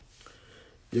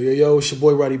Yo, it's your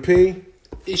boy Roddy P.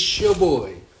 It's your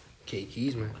boy, K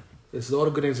Keys, man. This is all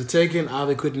the good things are taken.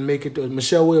 Ollie couldn't make it.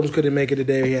 Michelle Williams couldn't make it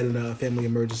today. He had a family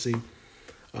emergency.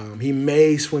 He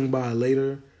may swing by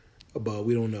later, but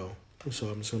we don't know. So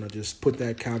I'm just going to put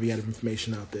that caveat of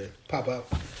information out there. Pop out.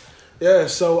 Yeah,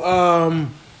 so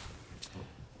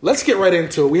let's get right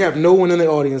into it. We have no one in the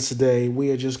audience today.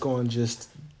 We are just going to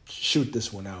shoot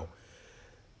this one out.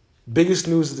 Biggest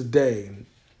news of the day,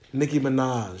 Nicki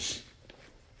Minaj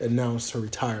announced her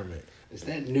retirement. Is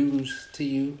that news to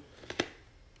you?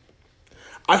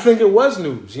 I think it was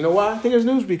news. You know why I think it's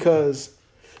news? Because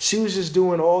she was just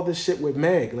doing all this shit with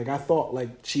Meg. Like, I thought, like,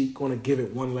 she going to give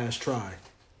it one last try.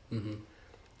 Mm-hmm.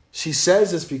 She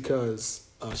says this because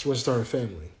she wants to start a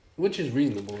family. Which is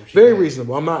reasonable. Very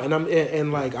reasonable. I'm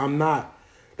not.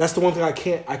 That's the one thing I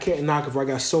can't knock her for. I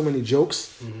got so many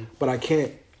jokes, mm-hmm. but I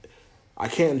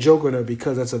can't joke on her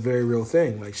because that's a very real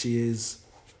thing. Like, she is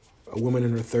a woman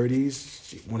in her 30s.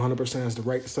 She 100% has the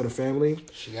right to start a family.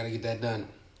 She got to get that done.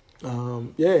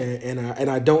 Yeah, and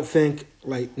I don't think,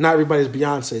 like, not everybody's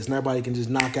Beyonce. Not everybody can just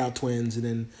knock out twins and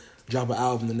then drop an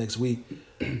album the next week.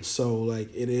 So,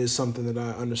 like, it is something that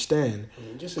I understand. I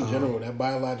mean, just in general, that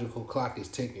biological clock is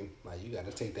ticking. Like, you got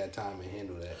to take that time and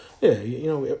handle that. Yeah, you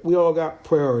know, we all got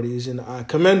priorities, and I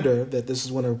commend her that this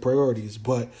is one of her priorities.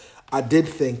 But I did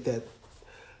think that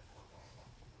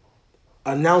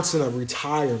announcing a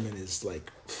retirement is,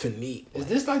 like, finite. Is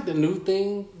this like the new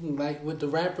thing, like with the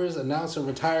rappers announcing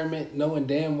retirement, knowing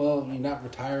damn well you're not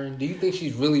retiring? Do you think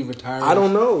she's really retiring? I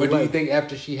don't know. Or do you think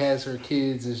after she has her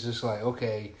kids, it's just like,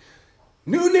 okay,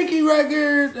 new Nicki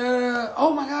record,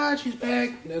 oh my God, she's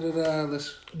back.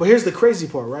 Let's... But here's the crazy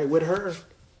part, right? With her,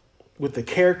 with the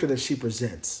character that she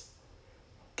presents,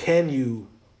 can you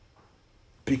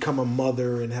become a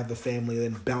mother and have the family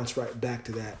and then bounce right back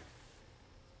to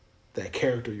that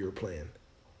character you were playing?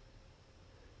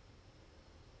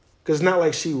 Because it's not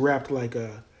like she rapped like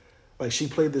she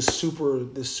played this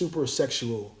super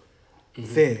sexual mm-hmm.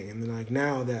 thing. And then, like,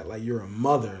 now that, like, you're a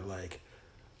mother, like,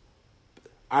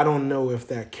 I don't know if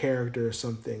that character is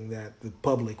something that the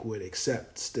public would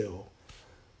accept still.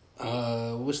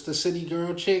 What's the city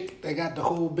girl chick that got the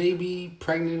whole baby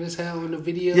pregnant as hell in the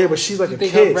video? Yeah, but she's like a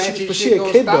kid. She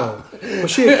a kid though.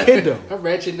 Her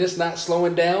ratchetness not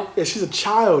slowing down. Yeah, she's a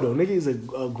child though. Nicki's a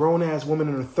grown ass woman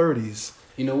in her 30s.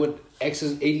 You know what?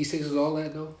 X's 86 is all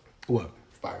that though. What?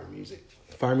 Fire music.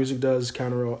 Fire music does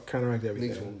counteract everything.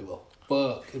 Niggas won't give a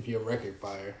fuck if you're a record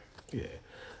fire. Yeah,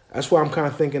 that's why I'm kind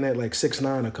of thinking that, like,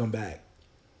 6ix9ine will come back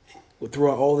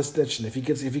throughout all this tension. If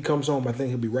he comes home, I think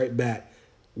he'll be right back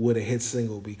with a hit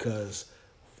single because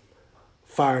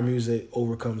fire music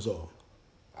overcomes all.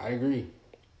 I agree.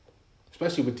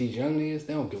 Especially with these young niggas,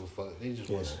 they don't give a fuck. They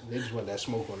just want that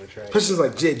smoke on the track. Person's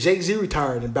like Jay-Z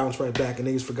retired and bounced right back, and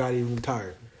niggas forgot he even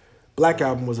retired. Black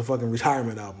Album was a fucking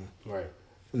retirement album. Right.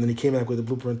 And then he came back with a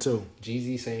Blueprint 2.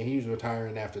 Jeezy saying he was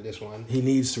retiring after this one. He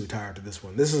needs to retire after this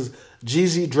one.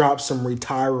 Jeezy dropped some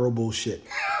retirable shit.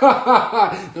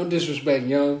 No disrespect,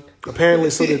 young. Apparently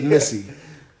so did Missy.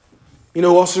 You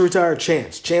know who also retired?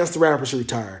 Chance. Chance the rapper should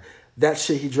retire. That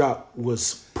shit he dropped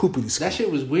was poopity school. That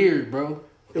shit was weird, bro.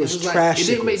 It was trash.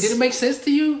 Did it make sense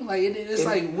to you? Like, it's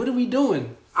like, what are we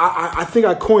doing? I think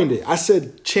I coined it. I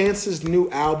said Chance's new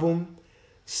album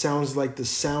sounds like the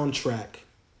soundtrack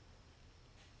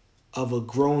of a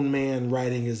grown man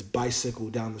riding his bicycle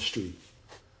down the street.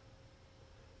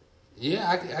 Yeah,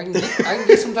 I can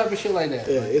get some type of shit like that.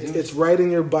 Yeah, like, it's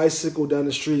riding your bicycle down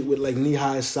the street with, like,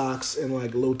 knee-high socks and,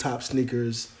 like, low-top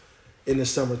sneakers in the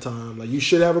summertime. Like, you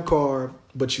should have a car,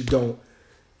 but you don't.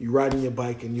 You riding your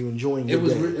bike and you enjoying your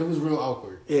day. It was real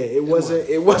awkward. Yeah, it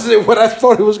wasn't what I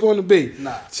thought it was going to be.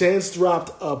 Nah. Chance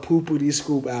dropped a poopity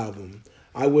scoop album.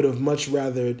 I would have much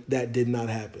rather that did not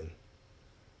happen.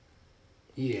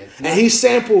 Yeah. And he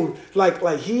sampled,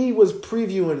 like he was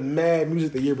previewing mad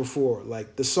music the year before.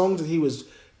 Like, the songs that he was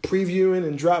previewing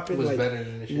and dropping was like better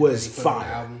than the shit was that he put fire. on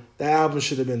the album. The album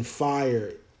should have been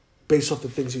fire based off the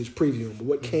things he was previewing. But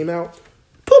what came out,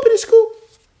 poopity scoop,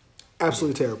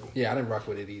 absolutely terrible. Yeah, I didn't rock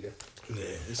with it either. Yeah,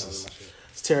 it's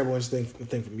a terrible thing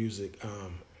for music.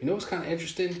 You know what's kind of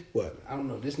interesting? What? I don't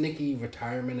know. This Nicki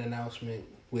retirement announcement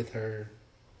with her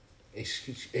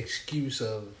excuse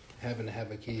of having to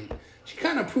have a kid. She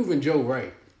kind of proven Joe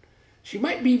right. She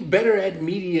might be better at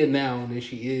media now than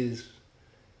she is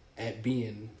at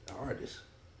being an artist.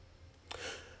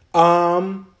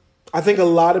 I think a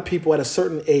lot of people at a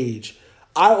certain age,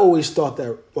 I always thought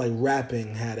that, like,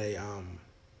 rapping had an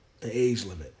age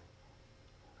limit.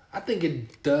 I think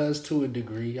it does to a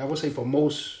degree. I would say for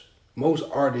most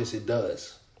artists it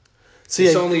does. So,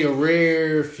 it's only a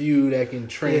rare few that can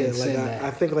transcend that.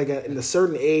 I think like in a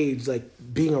certain age, like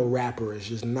being a rapper is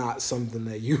just not something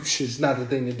that you should. It's not the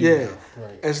thing to do. Yeah, now.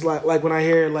 Right. It's like when I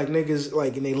hear like niggas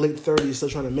like in their late 30s still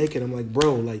trying to make it, I'm like,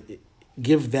 bro, like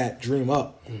give that dream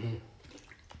up. Mm-hmm.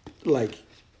 Like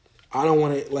I don't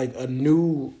want to like a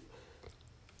new.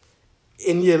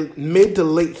 In your mid to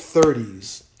late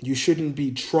 30s, you shouldn't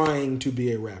be trying to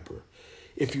be a rapper.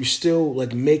 If you still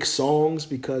like make songs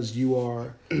because you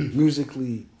are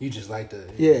musically, you just like to,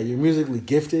 yeah, you're musically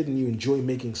gifted and you enjoy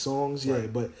making songs, yeah.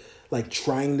 Right. But like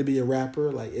trying to be a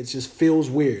rapper, like it just feels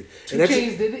weird. 2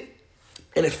 Chainz did it,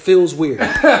 and it feels weird.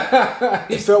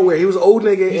 It felt weird. He was an old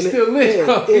nigga. He's and still lit.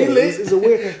 Yeah, He lit. It's a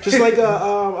weird, just like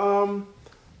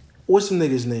what's some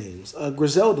niggas' names?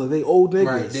 Griselda. They old niggas.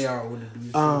 Right, they are older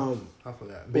dudes. I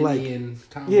forgot. Benny like, and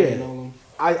Tom and all them.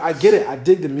 I get it. I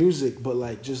dig the music, but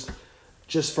like just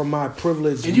from my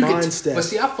privileged mindset. But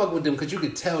see, I fuck with them because you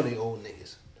could tell they old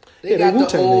niggas. They got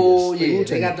the old, niggas.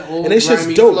 they got the old and they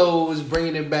grimy dope. flows,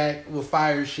 bringing it back with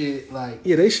fire shit. Like,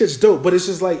 yeah, they shit's dope. But it's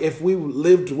just like if we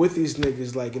lived with these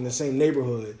niggas like in the same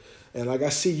neighborhood, and like I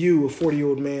see you, a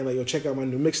 40-year-old man, like yo, check out my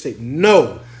new mixtape.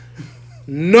 No,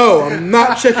 I'm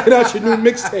not checking out your new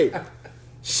mixtape.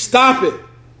 Stop it.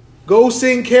 Go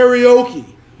sing karaoke.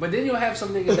 but then you'll have some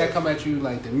niggas that come at you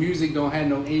like the music don't have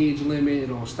no age limit. It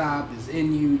don't stop. It's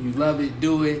in you. You love it.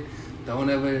 Do it.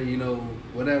 Don't ever,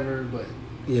 whatever. But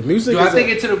yeah, music. I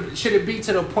think should it be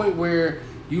to the point where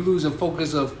you lose a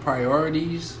focus of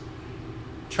priorities,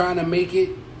 trying to make it,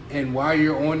 and while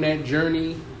you're on that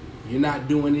journey, you're not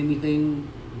doing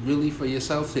anything really for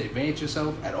yourself to advance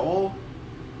yourself at all.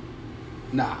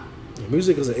 Nah. Yeah,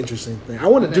 music is an interesting thing. I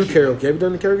want to do karaoke. Have you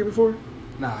done the karaoke before?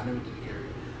 Nah, I never did karaoke.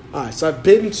 All right, so I've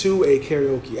been to a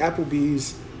karaoke.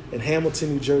 Applebee's in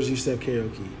Hamilton, New Jersey used to have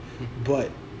karaoke.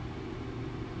 But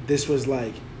this was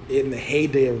like in the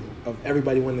heyday of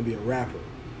everybody wanting to be a rapper.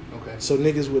 Okay. So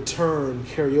niggas would turn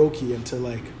karaoke into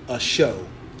like a show.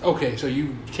 Okay, so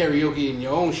you karaoke in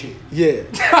your own shit. Yeah.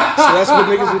 So that's what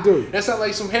niggas would do. That sounds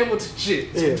like some Hamilton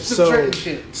shit. Yeah. Some Trenton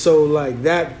shit. So like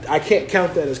that, I can't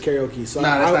count that as karaoke. So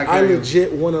Nah, that's not karaoke. I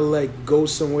legit want to like go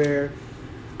somewhere.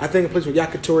 I think a place with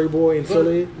Yakitori Boy in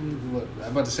Philly. Look,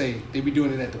 I'm about to say they be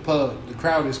doing it at the pub. The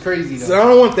crowd is crazy though. So I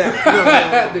don't want that.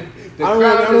 No.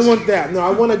 I don't want that. No,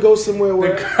 I want to go somewhere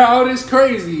where the crowd is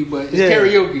crazy, but it's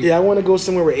karaoke. Yeah, I want to go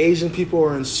somewhere where Asian people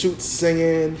are in suits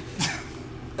singing.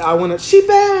 I want to she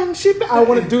bang. I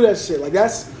want to do that shit. Like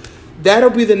that'll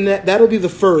be the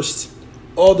first.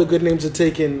 All the good names are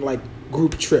taken like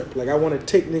group trip. Like I want to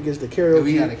take niggas to karaoke.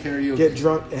 We got a karaoke. Get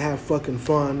drunk and have fucking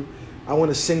fun. I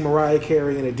want to sing Mariah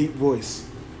Carey in a deep voice.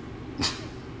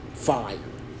 Fire.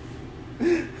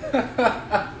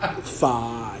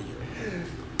 Fire.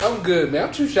 I'm good, man.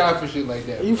 I'm too shy for shit like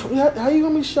that. How you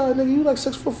gonna be shy, nigga? You like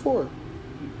 6'4".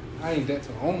 I ain't that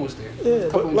tall. Almost there. Yeah,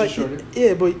 a couple but inches shorter.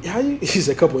 Yeah, but how you? He's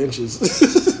a couple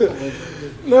inches.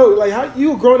 No, like how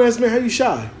you a grown ass man? How you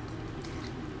shy?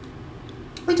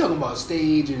 We talking about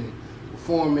stage and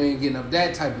performing, getting up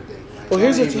that type of thing. Like, Well,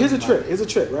 here's a trick. Here's a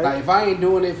trick, right? Like if I ain't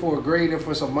doing it for a grade or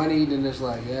for some money, then it's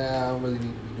like, yeah, I don't really need to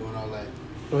be doing all that.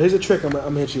 Well, here's a trick I'm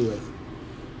gonna hit you with.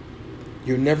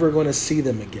 You're never gonna see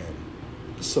them again.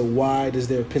 So why does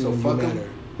their opinion matter?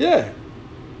 Yeah.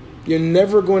 You're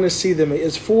never going to see them.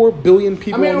 It's 4 billion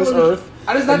people on this earth,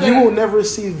 and you will never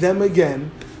see them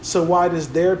again. So why does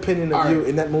their opinion of you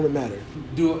in that moment matter?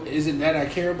 Is it that I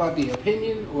care about the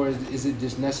opinion, or is it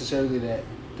just necessarily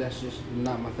that's just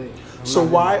not my thing?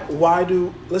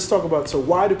 Let's talk about, so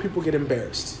why do people get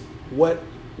embarrassed? What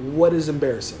is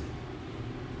embarrassing?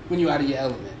 When you're out of your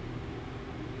element.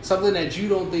 Something that you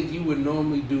don't think you would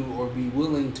normally do or be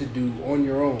willing to do on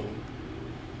your own.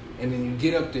 And then you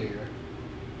get up there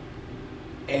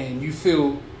and you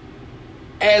feel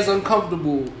as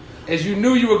uncomfortable as you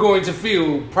knew you were going to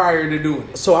feel prior to doing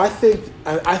it. So I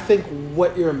think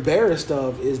what you're embarrassed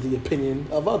of is the opinion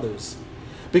of others.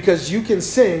 Because you can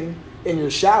sing in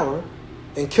your shower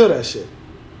and kill that shit.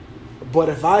 But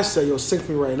if I say, yo, sing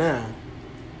for me right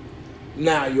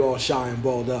now you're all shy and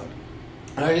balled up.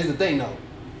 Now, here's the thing, though.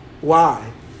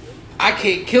 Why? I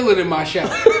can't kill it in my shower.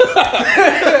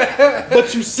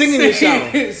 But you sing in your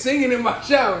shower. Singing in my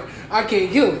shower, I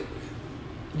can't kill it.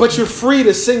 But you're free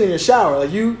to sing in your shower.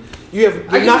 Like you're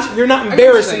not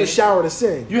embarrassed in the shower to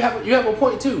sing. You have a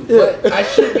point too. Yeah. But I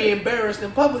shouldn't be embarrassed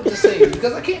in public to sing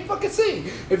because I can't fucking sing.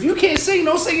 If you can't sing,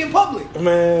 don't sing in public.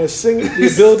 Man,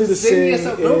 the ability to sing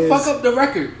yourself. Don't fuck up the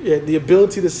record. Yeah, the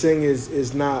ability to sing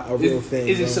is not a real thing.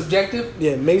 Is it subjective?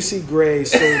 Yeah, Macy Gray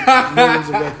sold millions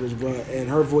of records, bro, and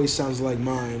her voice sounds like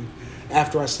mine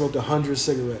after I smoked 100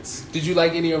 cigarettes. Did you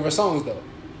like any of her songs though?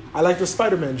 I like the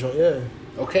Spider-Man joint, yeah.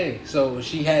 Okay, so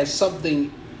she has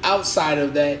something outside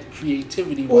of that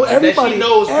creativity. Well, everybody that she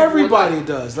knows. Everybody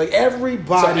does. Like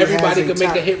everybody. So everybody has can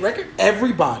make a hit record.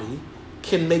 Everybody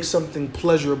can make something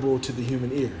pleasurable to the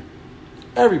human ear.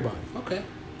 Everybody. Okay.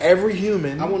 Every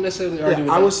human. I won't necessarily argue with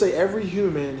that. I would say every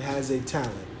human has a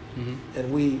talent,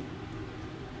 and we,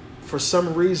 for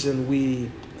some reason, we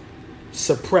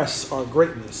suppress our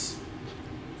greatness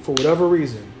for whatever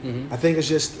reason. I think it's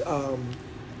just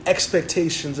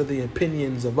expectations of the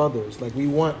opinions of others. Like we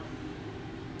want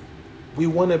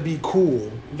to be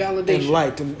cool, and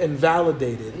liked, and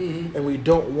validated, and we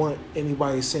don't want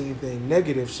anybody saying anything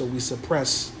negative, so we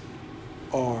suppress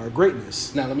our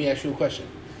greatness. Now, let me ask you a question.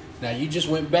 Now, you just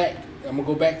went back. I'm going to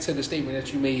go back to the statement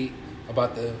that you made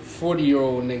about the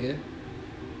 40-year-old nigga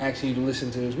asking you to listen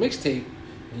to his mixtape,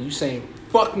 and you saying,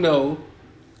 fuck no,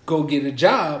 go get a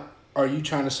job. Are you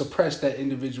trying to suppress that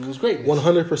individual's greatness?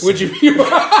 100%. Would you be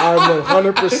I'm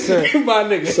 100% my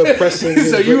nigga suppressing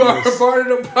his So you greatness. are part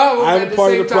of the problem. I'm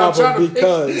part of the problem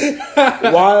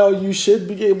because while you should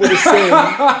be able to sing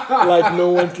like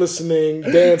no one's listening,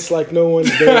 dance like no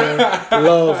one's there,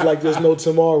 love like there's no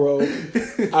tomorrow,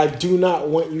 I do not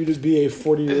want you to be a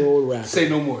 40-year-old rapper. Say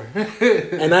no more.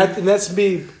 and that's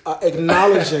me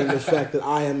acknowledging the fact that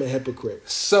I am a hypocrite.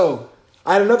 So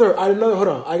I had another. Hold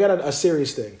on, I got a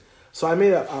serious thing. So I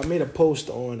made a post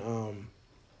on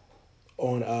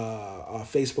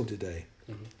Facebook today,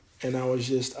 and I was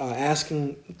just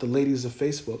asking the ladies of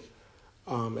Facebook,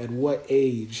 at what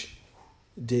age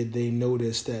did they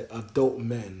notice that adult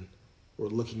men were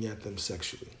looking at them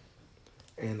sexually,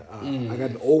 and I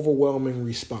got an overwhelming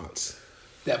response.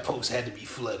 That post had to be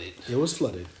flooded. It was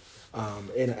flooded, and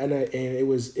it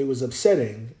was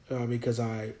upsetting because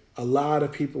a lot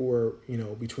of people were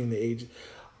between the age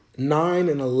 9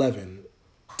 and 11.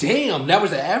 Damn, that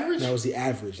was the average? That was the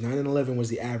average. 9 and 11 was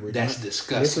the average. That's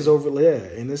disgusting. This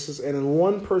is and then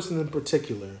one person in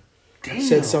particular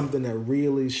said something that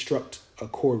really struck a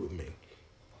chord with me.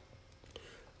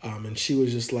 And she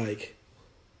was just like,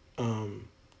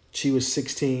 she was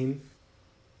 16,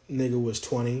 nigga was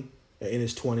 20, in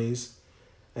his 20s,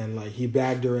 and like he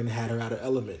bagged her and had her out of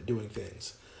element doing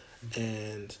things.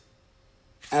 And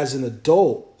as an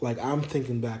adult, like I'm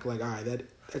thinking back, like, all right,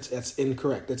 that's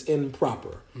incorrect. That's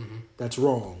improper. That's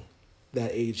wrong.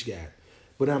 That age gap.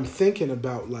 But I'm thinking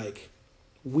about like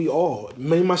we all,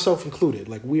 me myself included,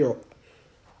 like we are.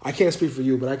 I can't speak for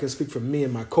you, but I can speak for me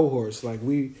and my cohorts. Like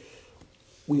we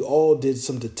all did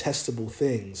some detestable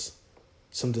things,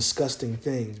 some disgusting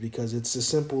things, because it's as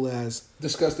simple as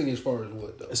disgusting as far as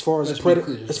what though? As far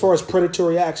as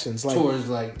predatory actions,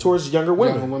 towards younger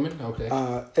women. Younger women,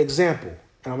 okay. Example,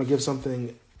 and I'm gonna give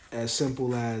something as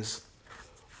simple as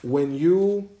when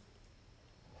you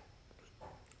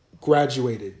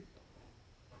graduated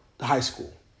high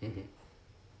school.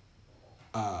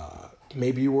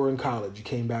 Maybe you were in college. You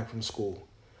came back from school.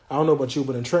 I don't know about you,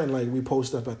 but in Trenton, like we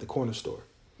post up at the corner store,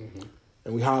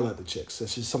 and we holler at the chicks.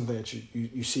 That's just something that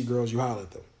you see girls, you holler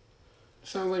at them.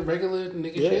 Sounds like regular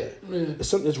nigga shit. Yeah.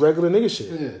 It's regular nigga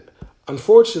shit. Yeah.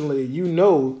 Unfortunately,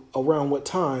 around what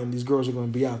time these girls are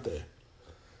going to be out there.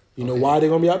 You know why they're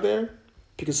going to be out there?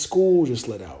 Because school just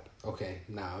let out. Okay,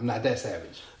 I'm not that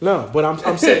savage. No, but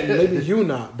I'm saying maybe you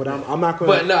not, but I'm not going.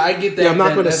 But no, I get that. Yeah, I'm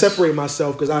not going to separate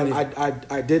myself because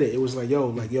I did it. It was like yo,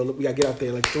 we gotta get out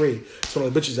there like 3. So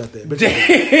the bitches out there,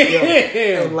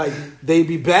 Damn. And like they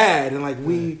be bad, and like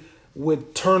we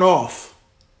would turn off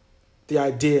the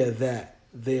idea that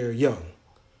they're young.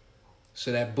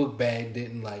 So that book bag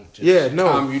didn't like just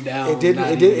calm you down. It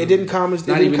didn't. It didn't calm us.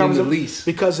 Not even in the least.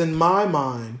 Because in my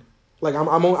mind, like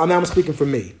I'm speaking for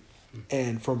me,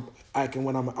 and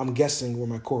I'm guessing where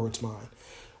my cohort's mind.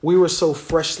 We were so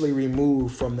freshly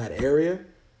removed from that area,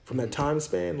 from that time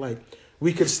span. Like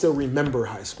we could still remember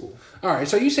high school. All right,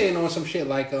 so you saying on some shit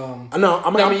like you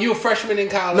a freshman in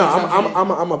college? No,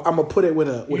 I'm gonna put it with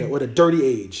a dirty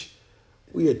age.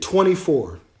 We had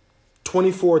 24,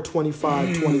 25,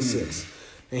 26.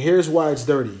 And here's why it's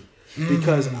dirty.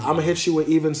 Because I'm gonna hit you with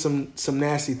even some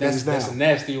nasty things now. That's a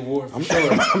nasty award for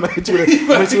sure. I'm gonna hit you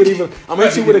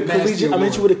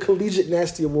with a collegiate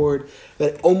nasty award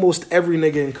that almost every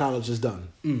nigga in college has done.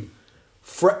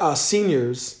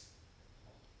 Seniors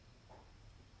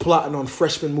plotting on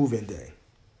freshman move-in day.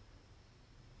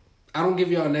 I don't give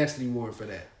y'all a nasty award for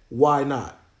that. Why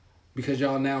not? Because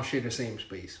y'all now share the same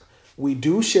space. We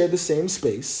do share the same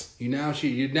space.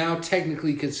 You're now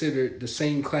technically considered the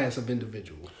same class of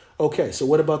individual. Okay, so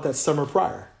what about that summer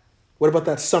prior? What about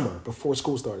that summer before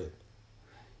school started?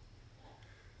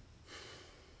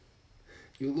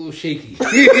 You're a little shaky.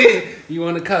 You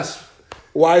on the cusp.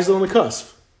 Why is it on the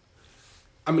cusp?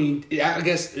 I mean, I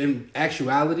guess in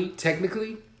actuality,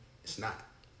 technically, it's not.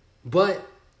 But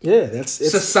yeah, it's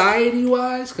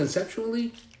society-wise,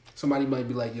 conceptually, somebody might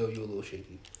be like, "Yo, you a little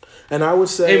shaky." And I would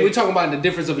say, and we're talking about the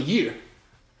difference of a year.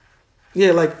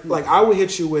 Yeah, like I would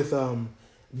hit you with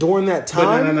during that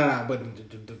time. No. But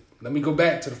let me go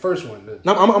back to the first one.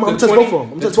 I'm touch both of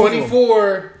them. The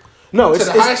 24. No, it's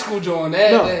high school joint.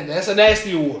 That's a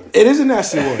nasty award. It is a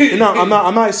nasty award. No,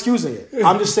 I'm not excusing it.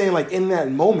 I'm just saying, like, in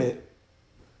that moment,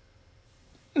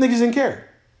 niggas didn't care.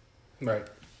 Right.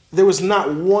 There was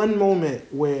not one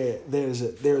moment where there's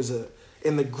a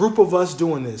in the group of us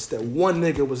doing this that one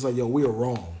nigga was like, "Yo, we are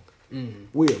wrong.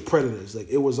 We are predators." Like,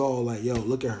 it was all like, "Yo,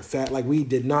 look at her fat." Like, we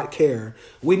did not care.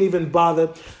 We didn't even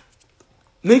bother.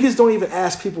 Niggas don't even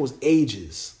ask people's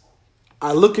ages.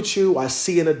 I look at you, I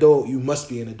see an adult, you must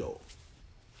be an adult.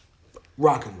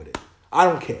 Rocking with it. I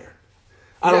don't care.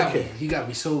 I don't care. You got to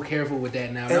be so careful with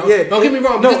that now. Don't get me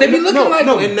wrong, because they be looking like...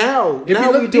 No, and now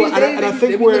we do it. And I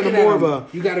think we're in more of a...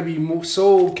 You got to be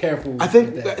so careful I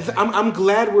think with that. I'm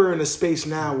glad we're in a space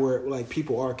now where, like,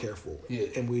 people are careful. Yeah.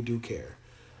 And we do care.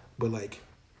 But, like,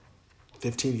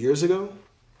 15 years ago...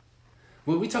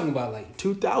 Well, we talking about, like...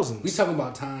 2000s. We talking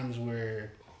about times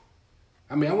where...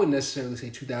 I mean, I wouldn't necessarily say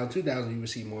 2000. 2000, you would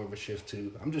see more of a shift,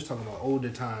 too. I'm just talking about older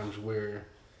times where...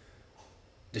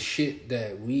 The shit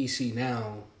that we see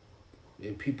now,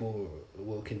 and people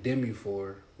will condemn you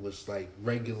for, was like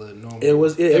regular, normal. It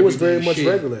was very much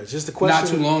regular. It's just a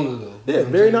question. Not too long ago. Yeah,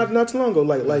 very not too long ago.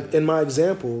 Like in my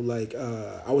example, like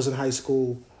I was in high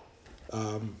school.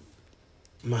 I'm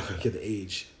not gonna get the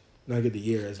age, not get the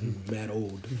year. It's mad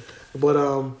old, but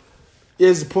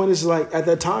the point is, like, at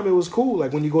that time it was cool.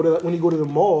 Like when you go to the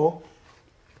mall,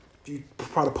 you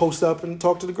probably post up and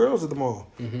talk to the girls at the mall,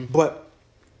 but.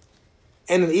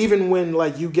 And even when,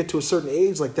 like, you get to a certain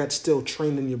age, like, that's still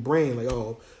trained in your brain. Like,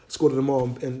 oh, let's go to the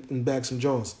mall and bag some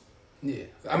Jones. Yeah.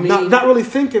 I mean... Not really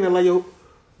thinking that, like, yo,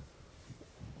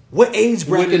 what age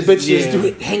bracket bitches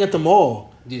do hang at the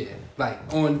mall? Yeah.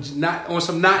 Like, on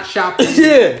some not shopping.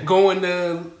 Yeah. Going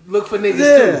to look for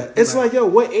niggas, too. It's like, yo,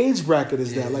 what age bracket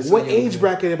is that? Like, what age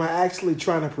bracket am I actually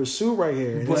trying to pursue right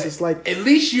here? And it's just like... At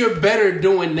least you're better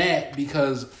doing that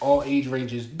because all age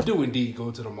ranges do indeed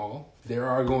go to the mall. There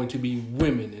are going to be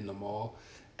women in the mall,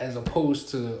 as opposed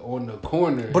to on the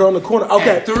corner. But on the corner,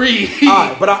 okay, at 3. All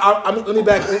right, but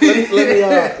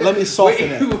let me soften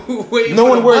that. No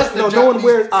one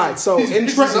wears. All right, so in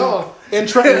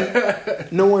Trenton,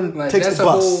 no one like, takes the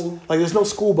bus. Like, there's no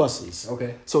school buses.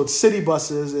 Okay. So it's city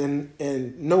buses,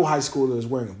 and no high schooler is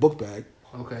wearing a book bag.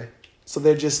 Okay. So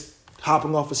they're just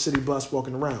hopping off a city bus,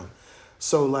 walking around.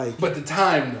 So, like... But the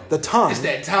time, though. The time. It's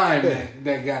that time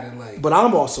that got it, like... But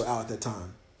I'm also out at that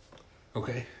time.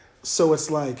 Okay. So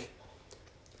it's like...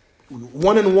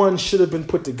 1 and 1 should have been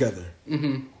put together.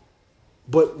 Mm-hmm.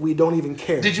 But we don't even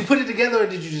care. Did you put it together, or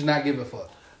did you just not give a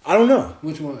fuck? I don't know.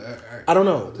 Which one? I don't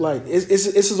know. Like,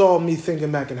 this is all me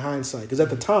thinking back in hindsight. Because at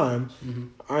the time,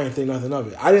 I didn't think nothing of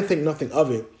it. I didn't think nothing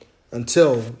of it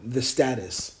until the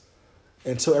status.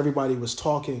 Until everybody was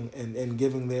talking and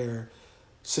giving their...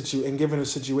 given the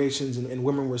situations, and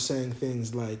women were saying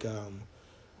things like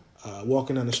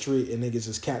walking down the street and niggas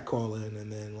is catcalling,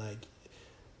 and then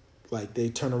like they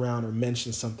turn around or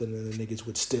mention something and the niggas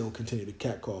would still continue to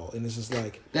catcall, and it's just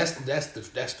like that's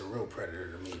the real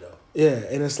predator to me, though. Yeah,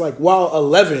 and it's like, while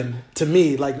 11 to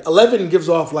me, like 11 gives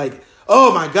off like,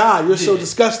 oh my god, you're so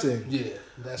disgusting. Yeah,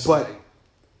 that's but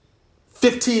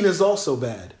 15 is also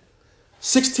bad.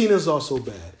 16 is also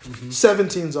bad.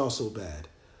 17 is also bad.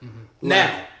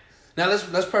 Now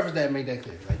let's preface that and make that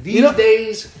clear. Like, these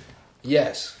days,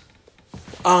 yes.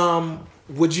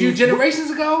 Would you generations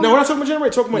ago? No, we're not talking about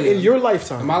generations. Talking about in your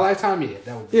lifetime. In my lifetime, yeah,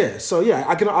 that would be. Yeah. So yeah,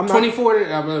 I'm not 24.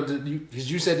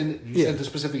 Because you said said the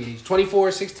specific age.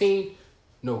 24, 16,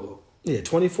 no go. Yeah,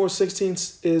 24, 16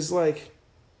 is like,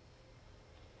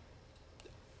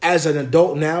 as an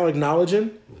adult now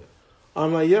acknowledging,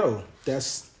 I'm like, yo,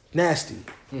 that's nasty.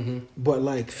 But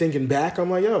like thinking back, I'm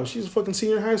like, yo, she's a fucking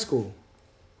senior in high school.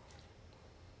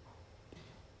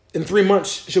 In 3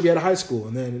 months, she'll be out of high school,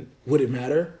 and then would it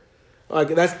matter? Like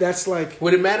that's like.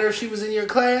 Would it matter if she was in your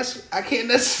class? I can't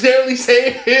necessarily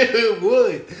say it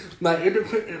would. Like,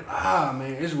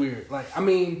 man, it's weird. Like, I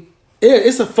mean, yeah,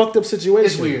 it's a fucked up situation.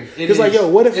 It's weird. Because like, yo,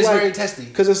 what if it's like, very testy?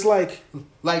 Because it's like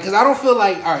because I don't feel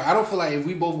like, all right, I don't feel like if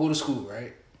we both go to school,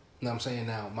 right? You know what I'm saying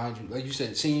now, mind you, like you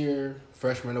said, senior,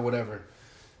 freshman, or whatever.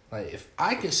 Like, if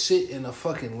I could sit in a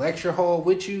fucking lecture hall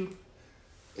with you,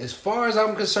 as far as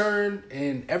I'm concerned,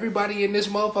 and everybody in this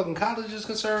motherfucking college is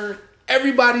concerned,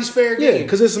 everybody's fair game. Yeah,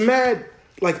 because it's mad,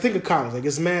 like, think of college. Like,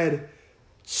 it's mad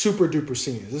super duper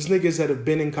seniors. There's niggas that have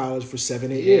been in college for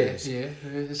 7, 8 years. Yeah,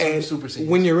 it's and super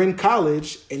seniors. When you're in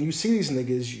college and you see these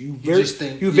niggas, you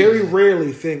think, very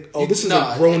rarely think, oh, this is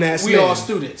a grown ass man. We all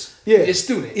students. Yeah, it's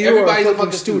student. You're Everybody's a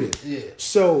fucking student. Yeah.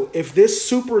 So if this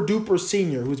super duper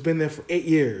senior who's been there for 8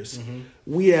 years,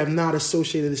 we have not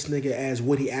associated this nigga as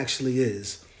what he actually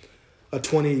is, a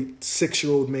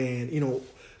 26-year-old man, you know,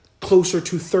 closer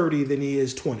to 30 than he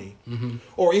is 20.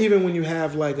 Or even when you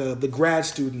have like the grad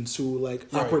students who like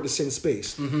operate the same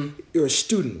space. You're a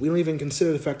student. We don't even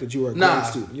consider the fact that you are a grad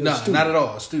student. You're a student. Not at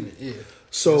all. A student, yeah.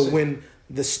 So when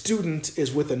the student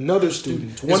is with another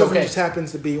student, one of them just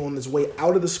happens to be on his way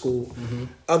out of the school,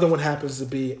 other one happens to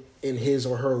be in his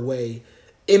or her way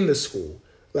in the school.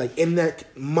 Like in that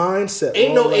mindset.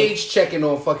 Ain't no age checking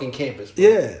on fucking campus, bro.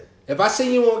 Yeah. If I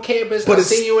see you on campus, I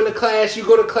see you in the class, you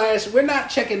go to class, we're not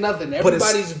checking nothing.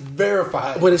 Everybody's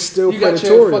verified. But it's still predatorial. predatorial. You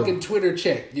got your fucking Twitter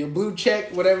check, your blue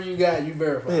check, whatever you got, you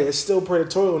verified. Yeah, it's still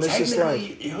predatorial, and it's just like,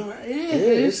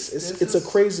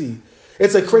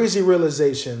 it's a crazy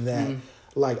realization that,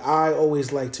 like, I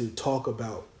always like to talk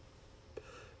about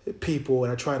people,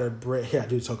 and I try to bring. Yeah, I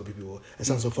do talk about people. It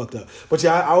sounds so fucked up, but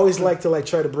yeah, I always like to like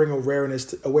try to bring awareness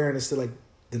to like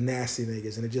the nasty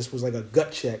niggas, and it just was like a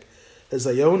gut check. It's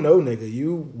like, yo, no, nigga,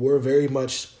 you were very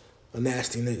much a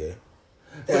nasty nigga.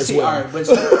 But see, all right, but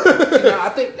see, I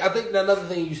think another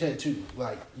thing you said too,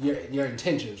 like your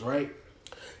intentions, right?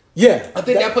 Yeah, I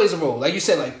think that plays a role. Like you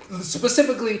said, like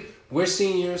specifically, we're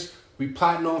seniors. We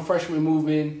plotting on freshman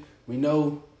movement. We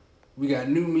know we got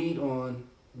new meat on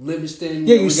Livingston.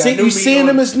 Yeah, you seeing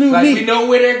them as new meat. We know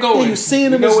where they're going. Yeah, you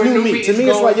seeing them as new meat. To me,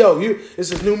 it's like, yo,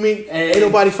 this is new meat. Ain't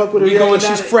nobody fuck with her yet.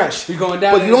 She's fresh. We going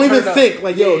down, but you don't even think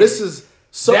like, yo, this is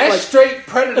so. That's like, straight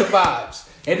Predator vibes.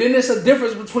 And then there's a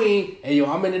difference between, hey, yo,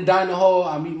 I'm in the dining hall.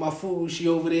 I'm eating my food. She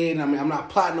over there, and I'm not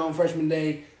plotting on freshman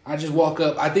day. I just walk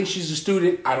up. I think she's a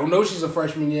student. I don't know she's a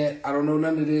freshman yet. I don't know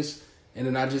none of this. And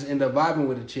then I just end up vibing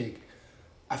with a chick.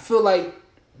 I feel like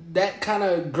that kind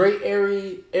of gray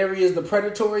area is the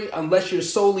predatory, unless you're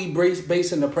solely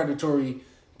basing the predatory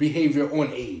behavior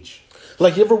on age.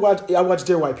 Like, you ever watch? I watched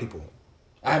Dear White People.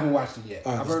 I haven't watched it yet.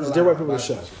 I've heard Dear White People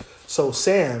show. So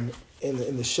Sam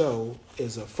in the show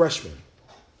is a freshman,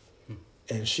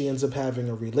 and she ends up having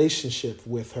a relationship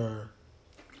with her,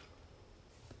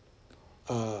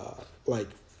 like,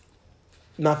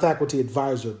 not faculty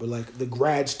advisor, but like the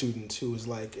grad student who is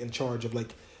like in charge of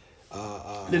like.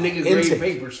 The niggas grade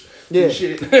papers. Yeah.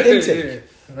 Shit. Intake.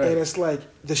 Right. And it's like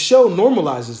the show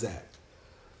normalizes that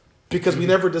because we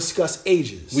never discuss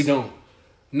ages. We don't.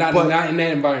 Not in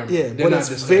that environment. Yeah, but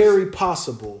it's very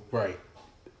possible. Right.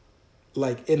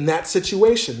 Like in that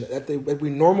situation that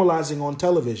we're normalizing on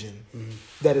television,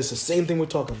 that is the same thing we're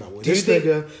talking about. Where this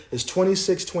nigga is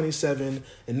 26, 27,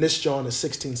 and this John is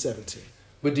 16, 17.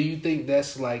 But do you think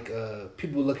that's like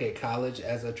people look at college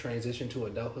as a transition to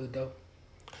adulthood though?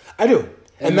 I do.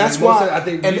 And that's why I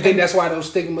think. Do you think that's why those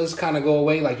stigmas kind of go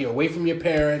away? Like you're away from your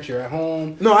parents, you're at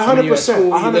home. No, 100%.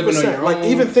 100%. Like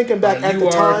even thinking back at the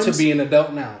times, to be an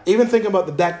adult now. Even thinking about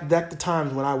the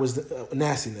times when I was a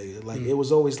nasty nigga, like it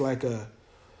was always like a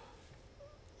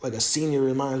senior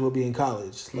in might as well be in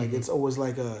college. Like it's always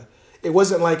like it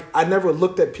wasn't like I never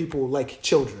looked at people like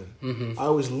children. I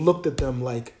always looked at them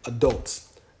like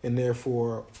adults, and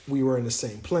therefore we were in the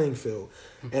same playing field.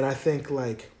 And I think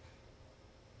like,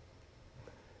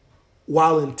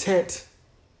 while intent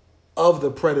of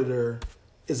the predator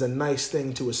is a nice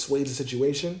thing to assuage the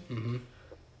situation,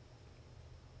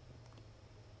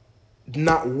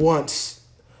 not once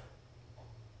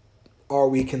are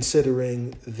we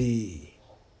considering the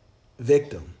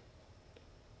victim.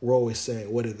 We're always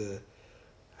saying,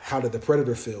 how did the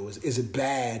predator feel? Is it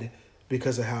bad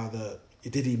because of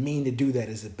did he mean to do that?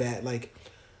 Is it bad? Like,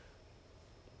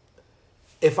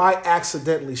 if I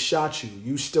accidentally shot you,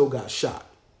 you still got shot.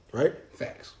 Right?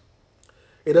 Facts.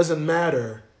 It doesn't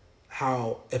matter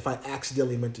if I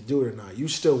accidentally meant to do it or not. You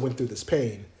still went through this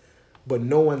pain, but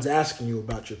no one's asking you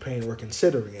about your pain or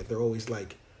considering it. They're always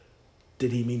like,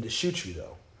 did he mean to shoot you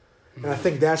though? And I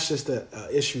think that's just a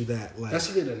issue that like. That's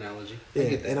a good analogy. Yeah,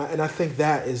 and I think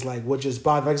that is like what just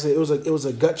bothered. Like I said, it was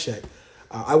a gut check.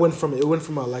 It went from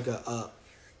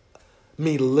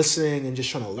me listening and just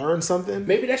trying to learn something.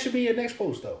 Maybe that should be your next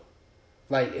post though.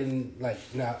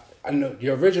 Now I know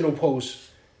your original post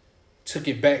took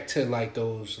it back to like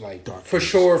those like dark for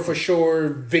sure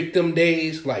victim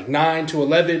days, like 9 to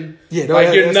 11. Yeah, no,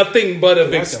 like you're nothing but a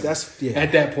victim. That's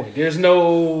at that point. There's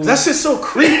no. That's just so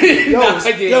creepy.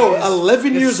 Yo,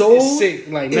 11 years old. It's sick.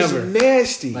 Like never. It's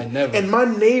nasty. Like never. And my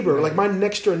neighbor, like my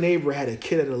next door neighbor, had a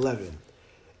kid at 11,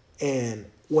 and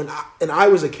I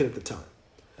was a kid at the time.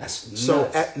 That's so.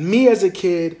 nuts. Me as a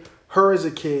kid, her as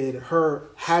a kid, her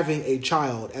having a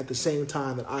child at the same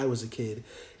time that I was a kid,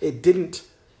 it didn't.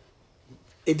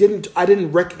 I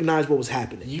didn't recognize what was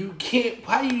happening. You can't.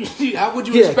 How would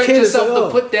you expect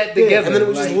yourself to put that together? Yeah. And then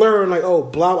we just learn like, oh,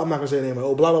 blah. I'm not gonna say the name.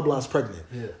 Oh, blah blah blah is pregnant.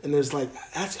 Yeah. And there's like,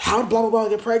 that's how blah blah blah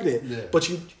get pregnant. Yeah. But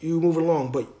you move it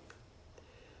along. But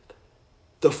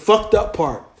the fucked up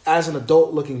part, as an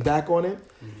adult looking back on it,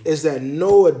 is that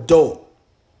no adult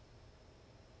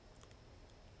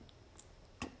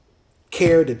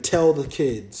cared to tell the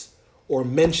kids or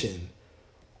mention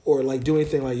or like do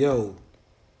anything like, yo,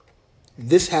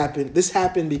 this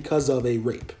happened because of a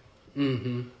rape.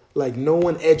 Mm-hmm. Like no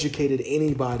one educated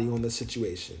anybody on the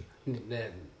situation.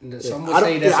 Some would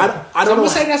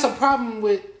say that's a problem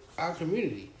with our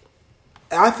community.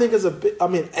 I think it's a bit. I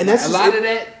mean, and that's a lot of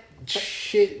that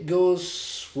shit goes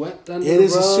swept under the rug. It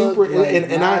is a super,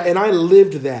 and I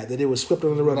lived that it was swept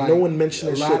under the rug. Like, no one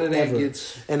mentioned that shit ever. A lot of that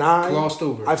gets glossed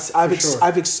over.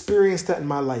 I've experienced that in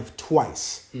my life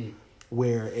twice,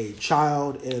 where a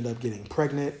child ended up getting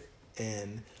pregnant,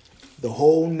 and the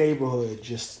whole neighborhood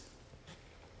just,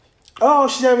 oh,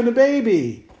 she's having a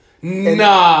baby. And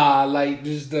I mean,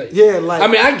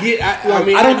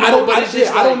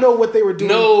 I don't know what they were doing.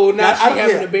 No, not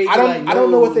having a baby. I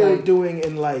don't know what they were doing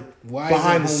in like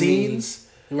behind the scenes.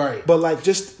 Right. But like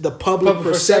just the public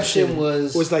perception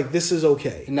was like, this is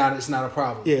okay. It's not a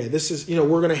problem. Yeah, this is,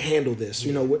 we're gonna handle this.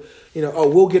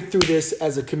 We'll get through this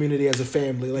as a community, as a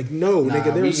family. Like, no,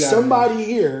 nigga, there's somebody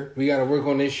here. We gotta work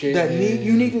on this shit.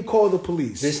 You need to call the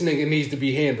police. This nigga needs to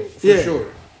be handled for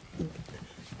sure.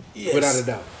 Yes. Without a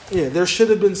doubt. Yeah, there should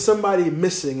have been somebody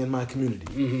missing in my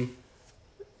community.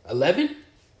 11?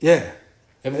 Yeah.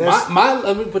 Let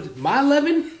me put my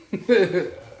 11.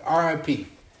 R.I.P.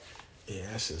 Yeah,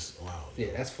 that's just wow. Yeah,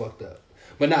 that's fucked up.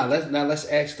 But let's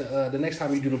ask the next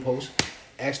time you do the post,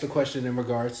 ask the question in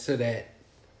regards to that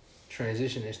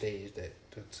transitioning stage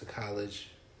to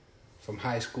college, from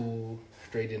high school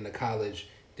straight into college.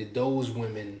 Did those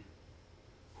women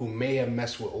who may have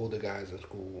messed with older guys in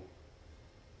school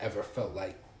ever felt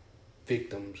like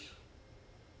victims,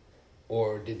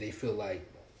 or did they feel like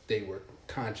they were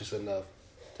conscious enough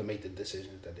to make the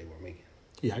decisions that they were making?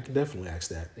 Yeah, I can definitely ask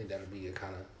that. I think that would be a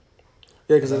kind of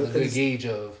because a good gauge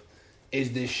of,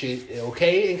 is this shit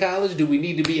okay in college? Do we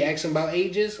need to be asking about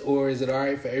ages, or is it all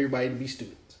right for everybody to be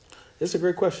students? It's a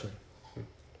great question.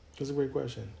 It's a great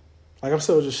question. Like, I'm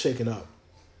still just shaking up.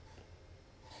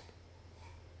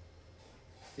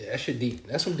 Yeah, that shit deep.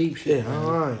 That's some deep shit. Yeah,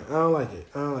 I don't like it.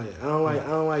 I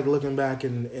don't like looking back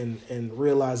and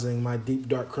realizing my deep,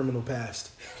 dark criminal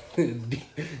past.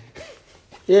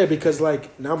 Yeah, because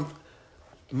like now,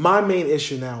 my main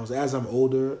issue now is as I'm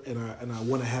older and I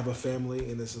want to have a family,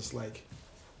 and it's just like,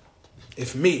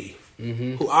 if me,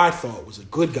 who I thought was a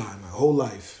good guy my whole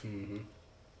life,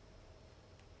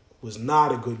 was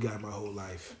not a good guy my whole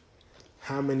life,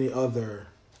 how many other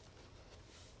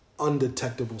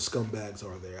undetectable scumbags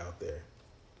are there out there?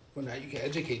 Well, now you can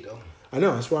educate though. I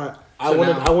know, that's why I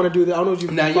want to do that. I don't know if you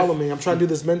can follow me. I'm trying to do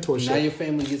this mentorship. Now your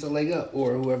family gets a leg up,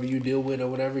 or whoever you deal with or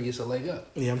whatever gets a leg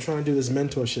up. Yeah, I'm trying to do this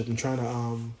mentorship. I'm trying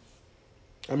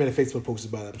to I made a Facebook post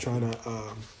about it. I'm trying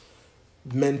to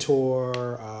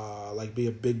mentor, like be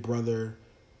a big brother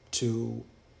to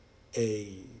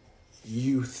a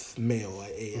youth male.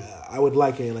 I would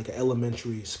like an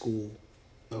elementary school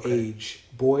age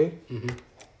boy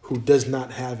who does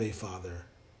not have a father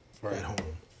at home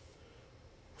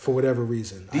for whatever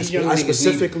reason. I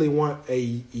specifically want a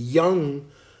young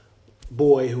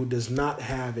boy who does not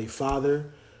have a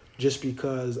father, just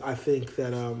because I think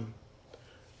that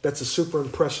that's a super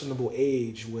impressionable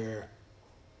age where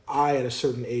I, at a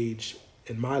certain age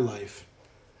in my life,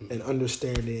 and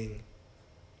understanding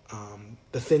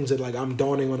the things that like I'm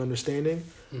dawning on understanding,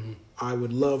 I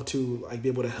would love to like be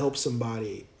able to help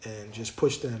somebody and just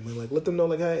push them and like let them know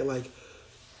like, hey, like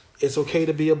it's okay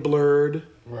to be a blurred,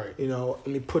 right? Let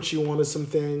me put you onto some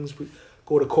things. We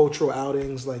go to cultural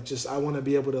outings, like just I want to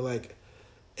be able to like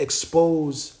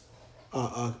expose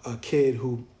a kid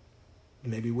who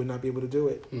maybe would not be able to do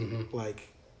it, like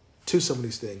to some of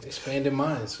these things. Expanding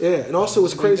minds. Yeah, and also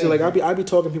it's crazy. Like I be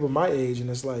talking to people my age, and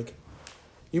it's like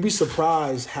you'd be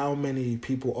surprised how many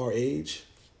people our age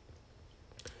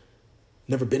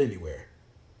never been anywhere.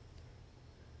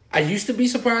 I used to be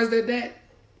surprised at that,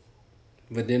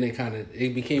 but then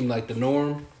it became like the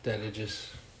norm that it's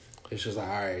just like, all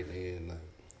right, man,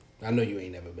 like, I know you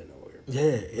ain't never been nowhere.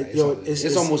 Yeah,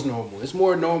 it's almost normal. It's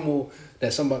more normal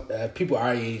that people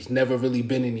our age never really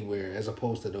been anywhere, as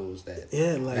opposed to those that.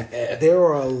 Yeah, like there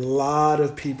are a lot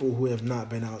of people who have not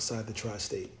been outside the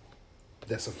tri-state.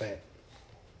 That's a fact.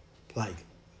 Like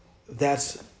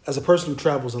that's, as a person who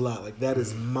travels a lot, like that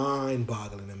is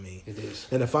mind-boggling to me. It is.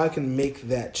 And if I can make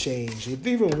that change, if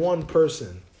even one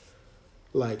person,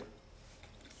 like,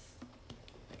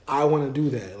 I want to do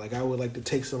that. Like, I would like to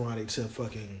take somebody to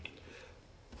fucking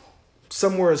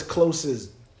somewhere as close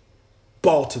as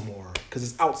Baltimore, because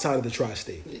it's outside of the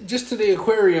tri-state. Just to the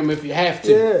aquarium if you have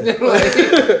to. Yeah.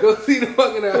 Like, go see the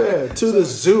fucking to the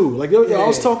zoo. Like, yo, I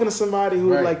was talking to somebody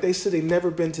who, like, they said they never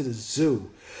been to the zoo.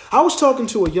 I was talking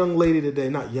to a young lady today,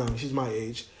 not young, she's my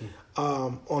age,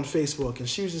 on Facebook, and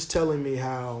she was just telling me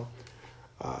how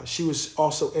she was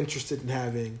also interested in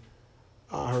having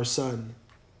her son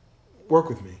work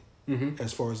with me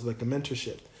as far as like the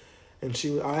mentorship. And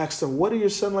I asked her, what do your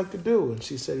son like to do? And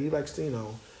she said he likes to,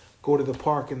 go to the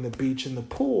park and the beach and the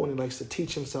pool, and he likes to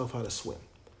teach himself how to swim.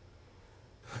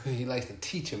 He likes to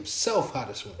teach himself how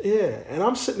to swim. Yeah, and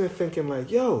I'm sitting there thinking like,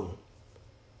 yo,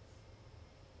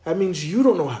 that means you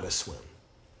don't know how to swim.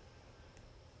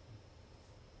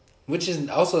 Which is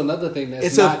also another thing that's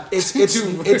it's not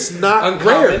it's not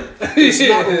uncommon. Rare. It's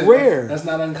not rare. That's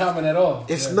not uncommon at all.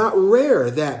 It's not rare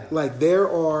that like there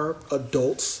are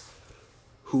adults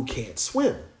who can't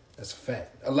swim. That's a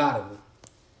fact. A lot of them.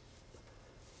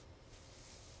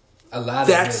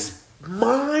 That's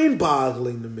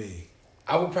mind-boggling to me.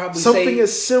 I would probably something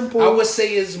as simple. I would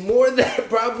say is more that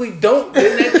probably don't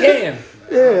than that can.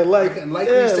 Yeah, like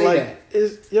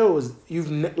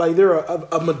there are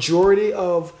a majority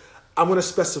of. I'm going to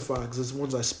specify because it's the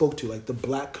ones I spoke to, like the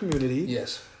black community.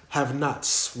 Yes, have not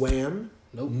swam.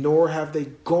 Nope. Nor have they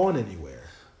gone anywhere.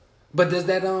 But does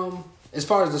that as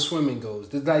far as the swimming goes,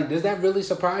 does that really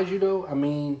surprise you though? I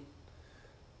mean,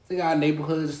 they got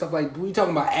neighborhoods and stuff like. We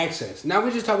talking about access. Now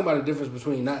we're just talking about the difference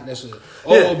between not necessarily.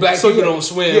 Black people don't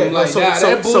swim. Yeah,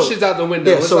 that bullshit's out the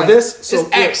window. It's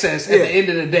access at the end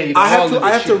of the day. I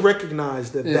have to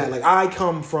recognize that like I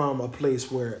come from a place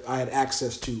where I had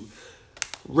access to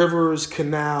rivers,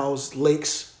 canals,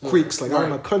 lakes, creeks. Like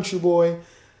I'm a country boy,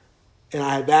 and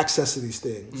I have access to these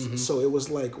things. Mm-hmm. So it was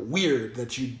like weird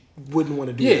that you wouldn't want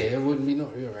to do that. Yeah, it wouldn't be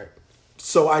you're right.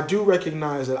 So I do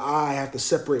recognize that I have to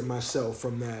separate myself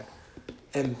from that,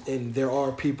 and there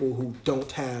are people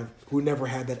who never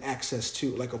had that access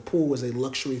to, like a pool is a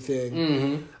luxury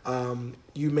thing. Mm-hmm.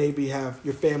 You maybe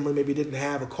your family maybe didn't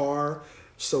have a car,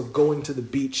 so going to the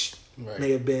beach may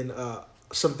have been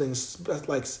something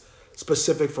like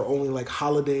specific for only like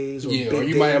holidays or big or you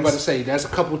days. might have about to say that's a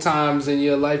couple times in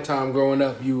your lifetime growing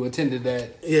up you attended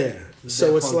that. Yeah,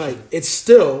 so it's function. Like it's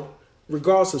still.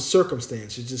 Regardless of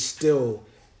circumstance, it's just still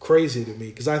crazy to me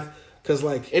because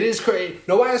like it is crazy.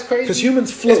 Know why it's crazy? Because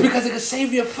humans float. It's because it can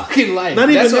save your fucking life. Not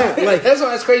even that. Like that's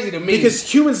why it's crazy to me. Because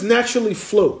humans naturally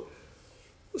float.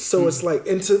 So it's like,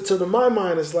 and to my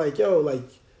mind, it's like, yo, like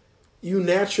you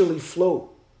naturally float.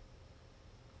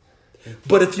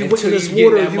 But if you went in this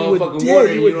water, you would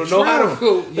don't know how to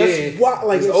float. That's why,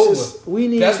 like, it's over. Just, we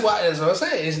need. That's why. That's what I'm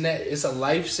saying. Isn't that it's a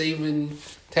life-saving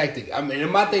tactic? I mean,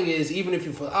 and my thing is, even if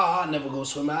you feel, I'll never go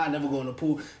swimming, I'll never go in the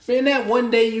pool. Man, that one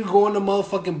day you go on the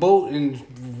motherfucking boat and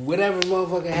whatever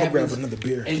motherfucking happens, grab another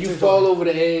beer, and you fall over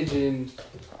the edge, and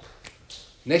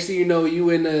next thing you know, you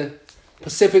in the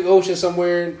Pacific Ocean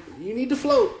somewhere. You need to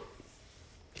float.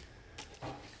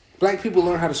 Black people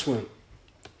learn how to swim.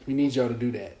 We need y'all to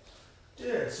do that.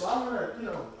 Yeah, so I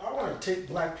want to take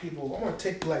black people. I want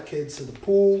to take black kids to the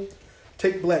pool,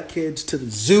 take black kids to the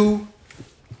zoo.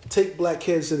 Take black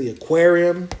kids to the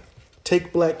aquarium.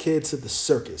 Take black kids to the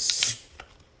circus.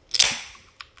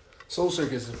 Soul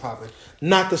Circus is popping.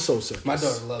 Not the Soul Circus. My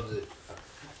daughter loves it.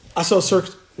 I saw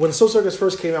Circus when Soul Circus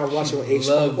first came out. I was watching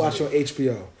on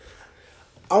HBO.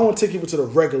 I want to take people to the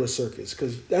regular circus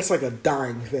because that's like a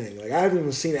dying thing. Like I haven't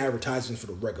even seen advertisements for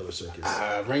the regular circus.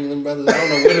 Ringling Brothers. I don't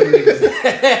know where them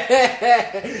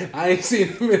niggas. I ain't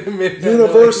seen them in a minute.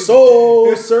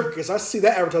 Universal Circus. I see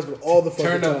that advertisement all the fucking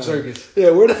time. Turn up circus. Yeah,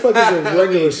 where the fuck is the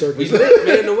regular circus? We lit,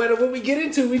 man. No matter what we get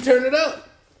into, we turn it up.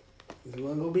 We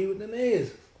want to go be with the niggas.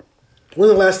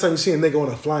 When's the last time you seen a nigga on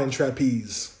a flying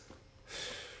trapeze?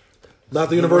 Not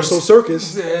the Universal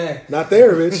Circus. Yeah. Not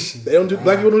there, bitch. They don't do.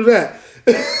 Black people don't do that.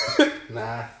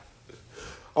 Nah.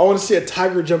 I want to see a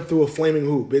tiger jump through a flaming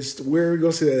hoop. Bitch, where are we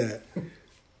going to see that at?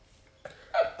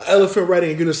 Elephant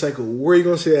riding a unicycle. Where are you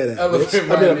going to see that at? A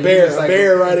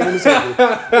bear riding a unicycle. Where are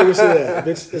you going to see that at?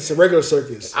 Bitch, it's a regular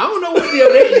circus. I don't know what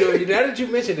the now that you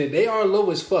mentioned it, they are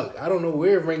low as fuck. I don't know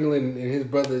where Ringling and his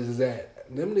brothers is at.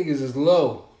 Them niggas is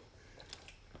low.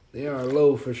 They are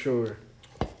low for sure.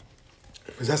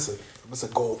 Because that's a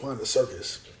goal. Find a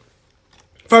circus.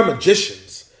 Find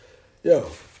magicians.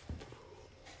 Yo.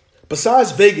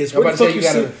 Besides Vegas, where the fuck you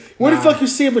Where the fuck you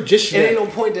see a magician? It ain't no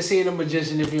point to seeing a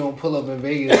magician if you don't pull up in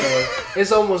Vegas. So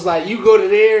it's almost like you go to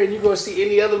there and you go see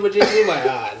any other magician. You're like,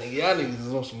 nigga, y'all niggas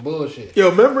is on some bullshit.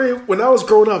 Yo, remember when I was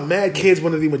growing up, mad kids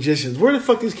wanted to be magicians. Where the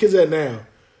fuck these kids at now?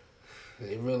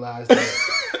 They realized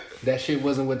that shit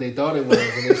wasn't what they thought it was,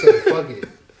 and they said, fuck it.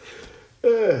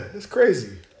 Yeah, it's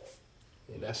crazy.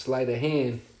 Yeah, that sleight of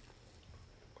hand.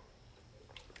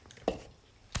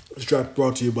 This drop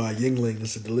brought to you by Yingling.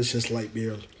 It's a delicious light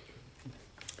beer.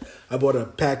 I bought a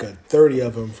pack of 30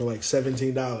 of them for like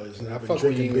 $17, and I've been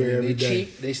drinking beer every day. They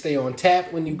cheap. They stay on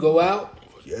tap when you go out.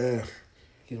 Yeah.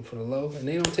 Get them for the low, and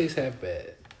they don't taste half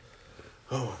bad.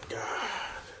 Oh my god.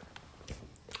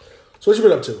 So what you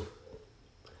been up to?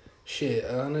 Shit,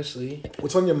 honestly.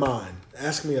 What's on your mind?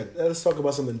 Ask me. Let's talk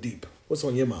about something deep. What's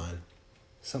on your mind?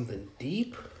 Something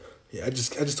deep? Yeah, I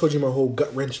just told you my whole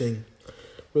gut wrenching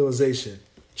realization.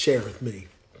 Share with me.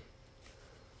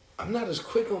 I'm not as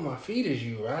quick on my feet as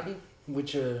you, Roddy.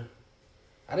 Which I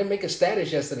didn't make a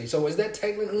status yesterday. So is that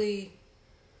technically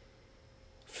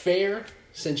fair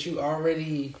since you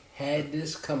already had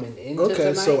this coming into tonight?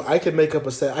 Okay, so I could make up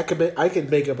a stat. I could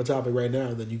make up a topic right now,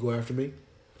 and then you go after me.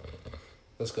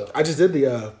 Let's go. I just did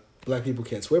the Black People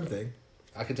Can't Swim thing.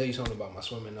 I can tell you something about my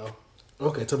swimming though.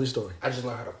 Okay, tell me the story. I just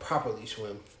learned how to properly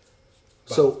swim.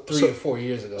 So 3 or 4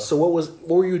 years ago. So what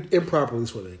were you improperly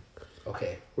swimming?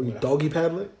 Okay. Were you doggy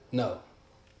paddling? No.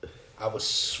 I was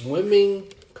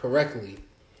swimming correctly,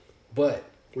 but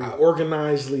were you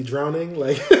organizedly drowning?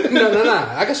 Like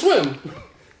no. I can swim,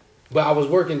 but I was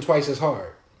working twice as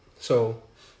hard. So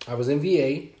I was in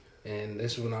VA, and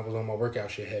this is when I was on my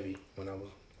workout shit heavy. When I was,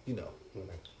 when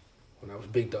I was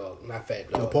big dog, not fat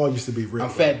dog. No, Paul used to be real.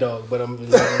 I'm fat dog, but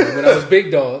when I was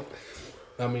big dog,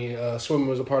 swimming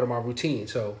was a part of my routine.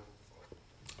 So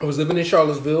I was living in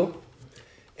Charlottesville,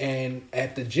 and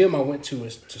at the gym I went to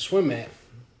swim at,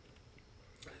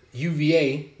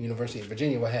 UVA, University of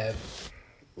Virginia, would have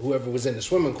whoever was in the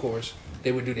swimming course,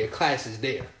 they would do their classes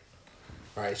there.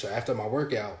 All right, so after my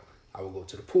workout, I would go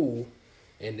to the pool,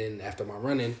 and then after my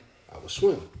running, I would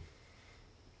swim.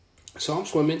 So I'm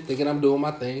swimming, thinking I'm doing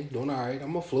my thing, doing all right.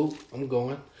 I'm afloat, I'm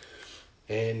going.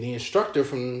 And the instructor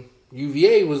from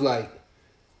UVA was like,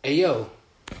 hey, yo,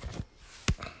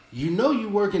 you know you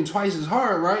working twice as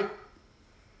hard, right?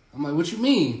 I'm like, what you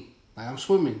mean? Like, I'm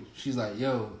swimming. She's like,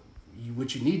 yo,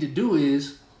 what you need to do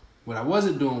is, what I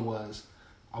wasn't doing was,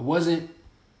 I wasn't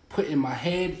putting my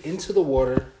head into the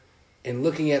water and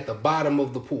looking at the bottom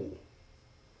of the pool.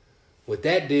 What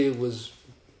that did was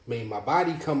made my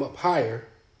body come up higher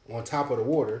on top of the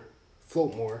water,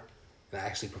 float more, and I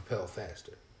actually propelled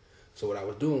faster. So what I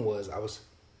was doing was,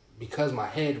 because my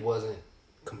head wasn't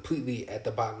completely at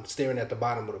the bottom, staring at the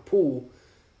bottom of the pool,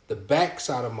 the back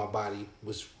side of my body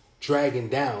was dragging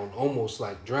down, almost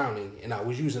like drowning, and I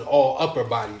was using all upper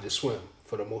body to swim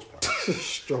for the most part.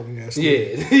 Strong ass.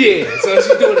 Yeah. So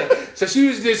she's doing that. So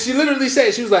she literally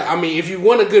said, she was like, if you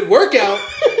want a good workout,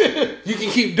 you can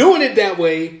keep doing it that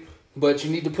way, but you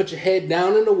need to put your head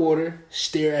down in the water,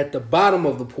 stare at the bottom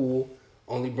of the pool,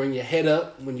 only bring your head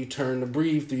up when you turn to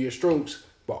breathe through your strokes,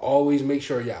 but always make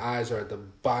sure your eyes are at the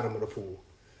bottom of the pool.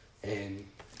 And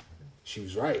she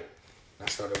was right. I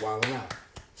started wilding out.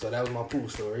 So that was my pool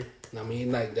story.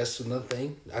 That's another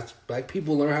thing. That's Black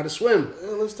people learn how to swim.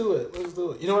 Yeah, let's do it.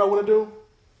 You know what I want to do?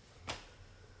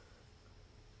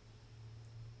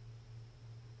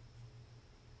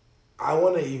 I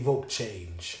want to evoke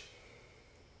change.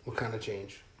 What kind of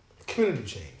change? Community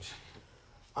change.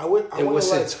 In what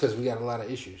sense? Because we got a lot of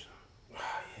issues. Yeah.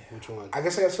 Which one? I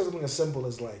guess I got to say something as simple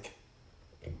as like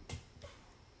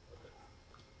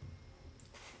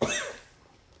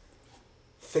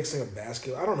fixing a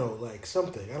basket. I don't know, like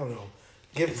something. I don't know.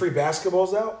 Give free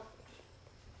basketballs out.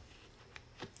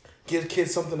 Give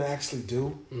kids something to actually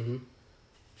do. Mm-hmm.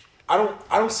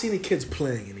 I don't see any kids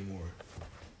playing anymore.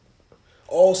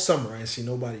 All summer, I see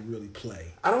nobody really play.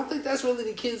 I don't think that's really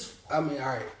the kids. All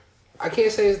right. I can't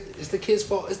say it's the kids'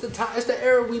 fault. It's the time. It's the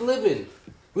era we live in.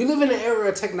 We live in an era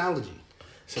of technology.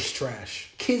 It's just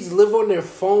trash. Kids live on their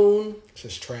phone. It's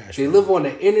just trash. They live on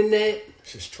the internet.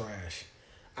 It's just trash.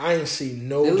 I ain't seen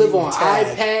no. They live on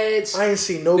iPads. I ain't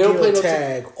seen no game of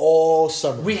tag all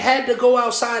summer. We had to go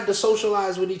outside to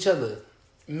socialize with each other.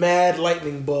 Mad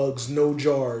lightning bugs, no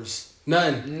jars.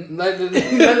 None of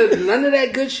that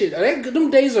good shit. Them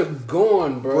days are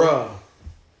gone, bro. Bruh.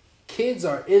 Kids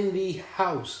are in the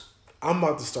house. I'm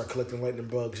about to start collecting lightning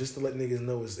bugs just to let niggas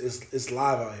know it's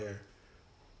live out here.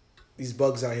 These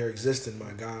bugs out here existing,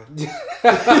 my God. These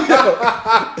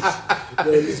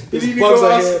bugs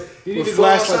out here. You need with to go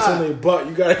flashlights outside. on their butt.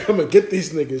 You gotta come and get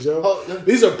these niggas, yo. Oh,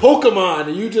 These are Pokemon,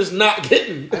 and you just not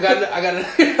getting. I got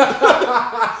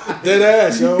Dead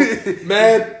ass, yo.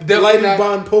 Mad Definitely lighting not-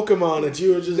 bond Pokemon that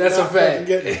you were just That's a not fucking fact.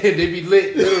 getting. They be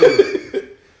lit, literally.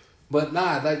 But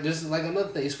nah, like just like another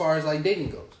thing, as far as like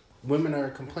dating goes, women are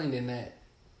complaining that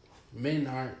men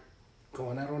aren't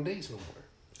going out on dates no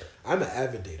more. I'm an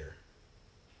avid dater.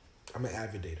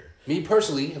 Me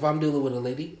personally, if I'm dealing with a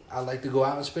lady, I like to go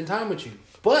out and spend time with you.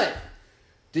 But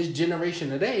this generation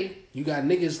today, you got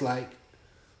niggas like,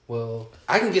 well,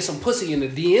 I can get some pussy in the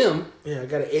DM. Yeah, I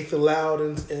got an eighth of loud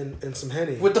and some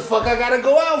Henny. What the fuck I gotta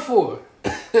go out for?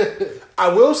 I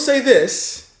will say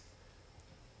this.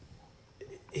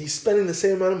 He's spending the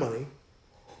same amount of money,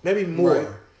 maybe more, Right.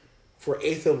 for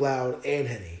eighth of loud and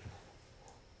Henny.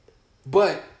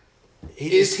 But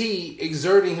is he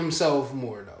exerting himself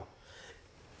more though?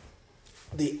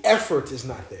 The effort is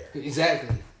not there.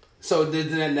 Exactly. So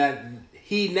then that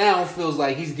he now feels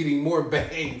like he's getting more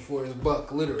bang for his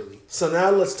buck, literally. So now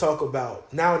let's talk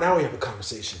about now we have a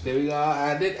conversation. There we go.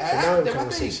 I So now did we have a my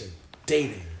conversation. thing.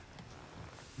 Dating.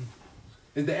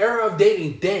 Is the era of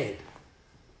dating dead?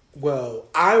 Well,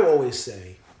 I always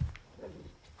say,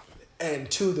 and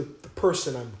to the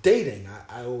person I'm dating,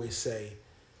 I always say,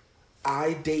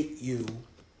 I date you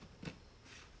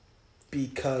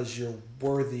because you're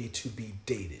worthy to be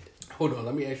dated. Hold on,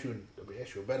 let me ask you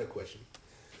a better question.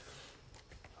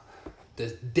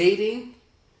 Does dating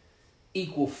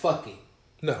equal fucking?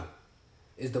 No.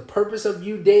 Is the purpose of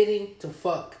you dating to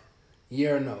fuck?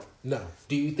 Yeah or no? No.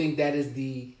 Do you think that is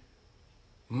the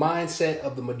mindset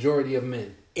of the majority of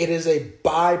men? It is a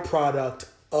byproduct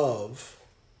of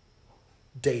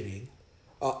dating.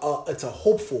 It's a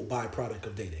hopeful byproduct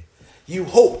of dating. You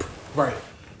hope. Right.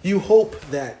 You hope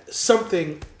that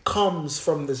something comes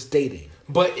from this dating.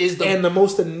 But is the And the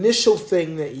most initial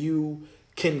thing that you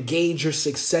can gauge your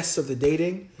success of the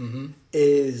dating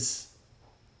is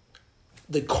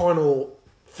the carnal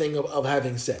thing of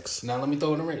having sex. now let me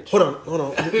throw in a wrench. Hold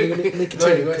on. Let me Go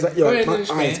continue. ahead, 'cause go ahead, my finish,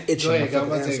 eyes man. itching. Go my ahead, I'm fucking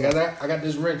about to ass say, off. I got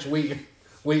this wrench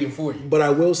waiting for you. But I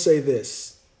will say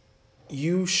this.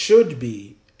 You should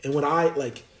be, and when I,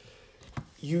 like,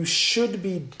 you should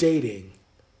be dating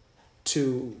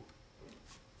to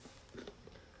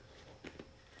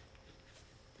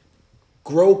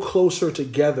grow closer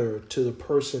together to the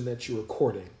person that you are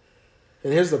courting.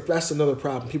 And that's another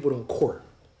problem. People don't court.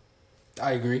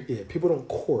 I agree. Yeah, people don't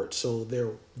court, so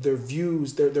their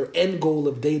views, their end goal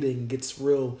of dating gets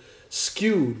real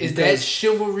skewed. Is that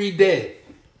chivalry dead?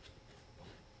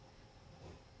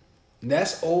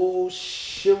 That's old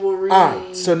chivalry.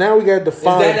 So now we gotta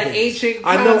define. Is that an things. ancient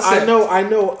I concept?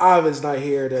 know. Ivan's not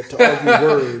here to argue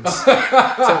words,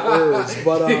 to words,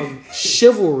 but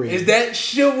chivalry. Is that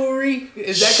chivalry?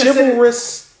 Is that considered-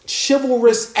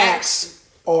 chivalrous acts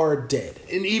are dead.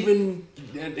 And even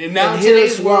and now in And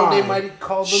today's here's world, why. they might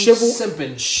call them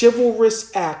simping.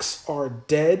 Chivalrous acts are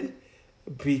dead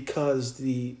because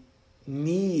the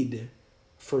need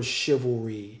for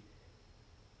chivalry.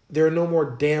 There are no more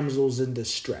damsels in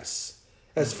distress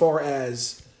as far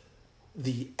as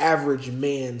the average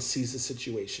man sees the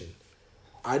situation.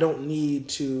 I don't need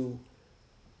to.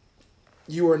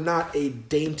 You are not a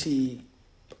dainty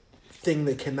thing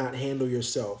that cannot handle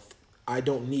yourself. I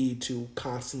don't need to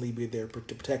constantly be there to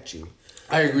protect you.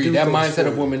 I agree. Do That things mindset for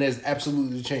of you. women has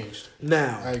absolutely changed.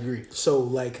 Now, I agree.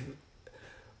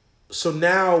 So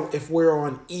now, if we're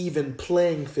on even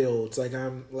playing fields,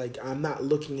 I'm not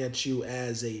looking at you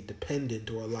as a dependent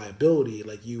or a liability.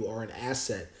 Like, you are an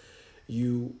asset.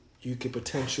 You could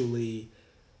potentially,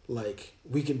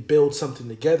 we can build something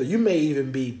together. You may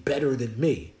even be better than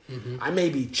me. Mm-hmm. I may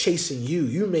be chasing you.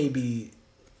 You may be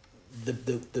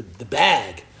the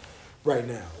bag right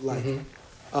now.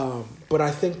 But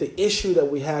I think the issue that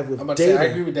we have with I'm about to dating, say, I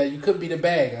agree with that. You could be the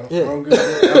bag. I don't Yeah.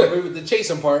 agree with the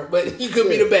chasing part, but you could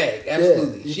be the bag.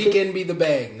 Absolutely. Yeah, She can be the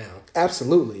bag now.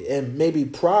 absolutely, and maybe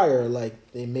prior,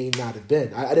 they may not have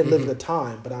been. I didn't live in the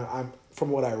time, but I'm from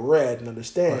what I read and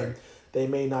understand, Right. they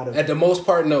may not have. At the most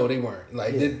part, no, they weren't.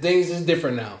 The things is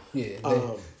different now. Yeah,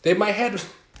 they might had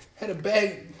a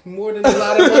bag more than a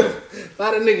lot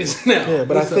of niggas now. Yeah,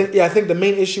 but I think the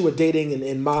main issue with dating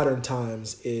in modern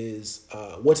times is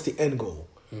what's the end goal.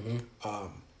 Mm-hmm.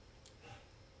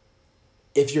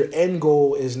 If your end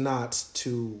goal is not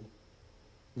to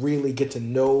really get to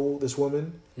know this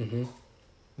woman, mm-hmm.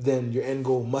 then your end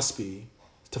goal must be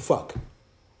to fuck.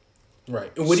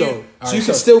 Right. You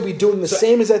can still be doing the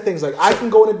same exact things. I can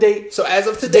go on a date. So as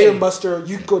of today, Dave and Buster,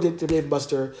 you can go to Dave and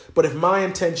Buster. But if my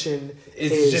intention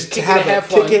is just to kick it and have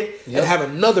fun. kick it Yep. and have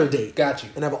another date, Got you.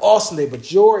 and have an awesome date,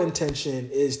 but your intention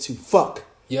is to fuck,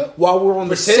 Yep. While we're on Pretend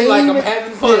the same, like I'm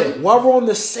having fun. Yeah, while we're on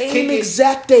the same Kicking.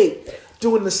 exact date,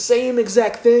 doing the same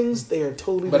exact things, they are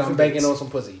totally. But I'm different banking dates. on some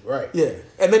pussy, right? Yeah,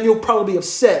 and then you'll probably be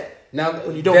upset Now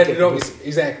when you don't get pussy.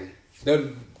 exactly.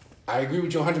 I agree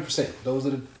with you 100%. Those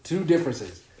are the two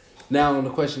differences. Now the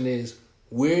question is,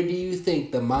 where do you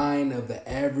think the mind of the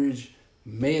average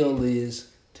male is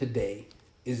today?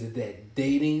 Is it that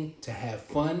dating to have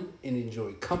fun and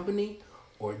enjoy company,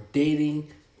 or dating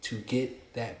to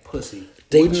get that pussy?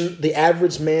 Dating, the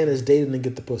average man is dating to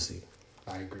get the pussy.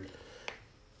 I agree.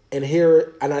 And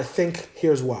I think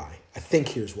here's why.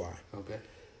 Okay.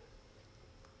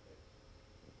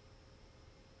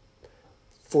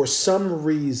 For some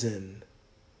reason,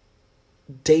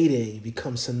 dating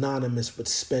becomes synonymous with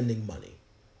spending money.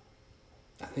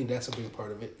 I think that's a big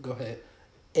part of it. Go ahead.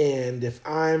 And if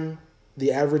I'm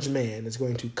the average man that's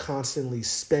going to constantly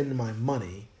spend my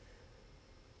money,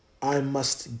 I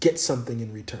must get something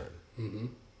in return. Mm-hmm.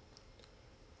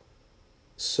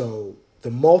 So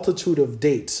the multitude of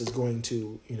dates is going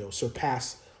to,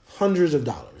 surpass hundreds of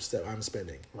dollars that I'm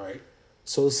spending. Right.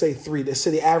 So let's say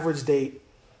the average date,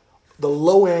 the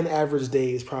low end average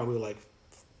date is probably like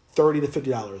 $30 to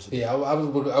 $50. Yeah, I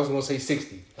was gonna say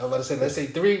 60. I was about to say, let's say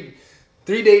three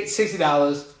dates,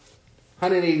 $60,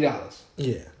 $180.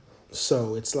 Yeah.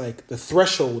 So it's like the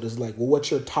threshold is like, well, what's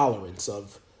your tolerance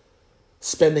of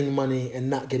spending money and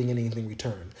not getting anything in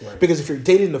return? Right. Because if you're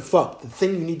dating to fuck, the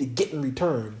thing you need to get in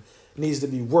return needs to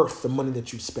be worth the money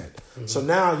that you spent. Mm-hmm. So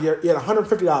now you're at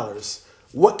 $150.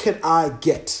 What can I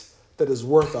get that is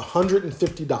worth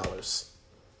 $150?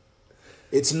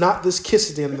 It's not this kiss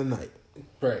at the end of the night.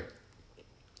 Right.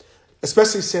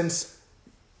 Especially since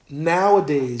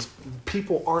nowadays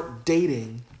people aren't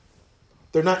dating.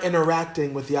 They're not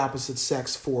interacting with the opposite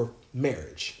sex for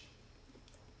marriage.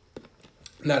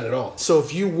 Not at all. So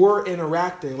if you were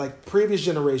interacting, like previous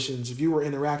generations, if you were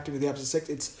interacting with the opposite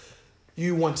sex,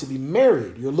 you want to be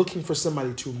married. You're looking for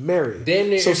somebody to marry.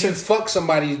 Then so if you fuck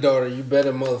somebody's daughter, you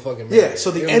better motherfucking marry. Yeah,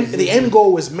 so the end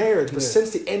goal is marriage. But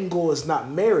since the end goal is not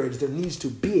marriage, there needs to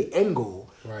be an end goal.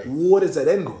 Right. What is that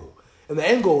end goal? And the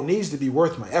end goal needs to be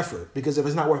worth my effort. Because if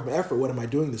it's not worth my effort, what am I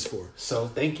doing this for? So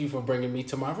thank you for bringing me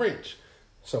to my wrench.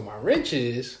 So my wrench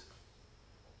is,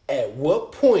 at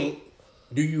what point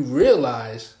do you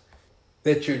realize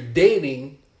that you're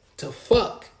dating to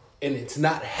fuck and it's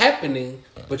not happening,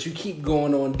 but you keep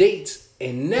going on dates,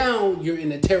 and now you're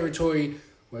in a territory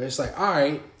where it's like, all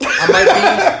right, I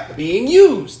might be being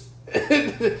used.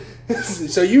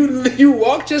 So you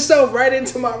walked yourself right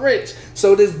into my wrench.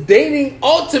 So does dating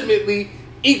ultimately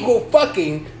equal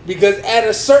fucking? Because at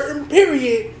a certain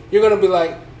period, you're going to be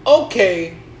like,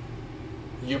 okay,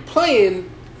 you're playing,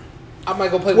 I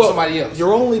might go play with somebody else.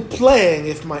 You're only playing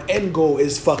if my end goal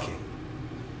is fucking.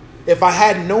 If I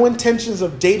had no intentions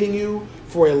of dating you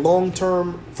for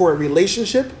a for a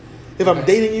relationship, if I'm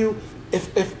dating you,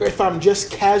 if I'm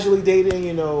just casually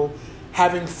dating,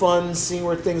 having fun, seeing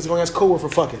where things are going, that's code word for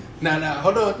fucking. Now,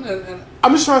 hold on.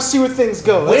 I'm just trying to see where things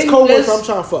go. That's code word for I'm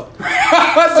trying to fuck.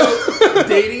 So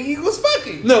dating equals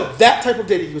fucking. No, that type of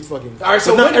dating equals fucking. All right,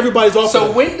 so not everybody's off. So of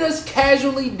that. when does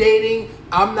casually dating,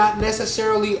 I'm not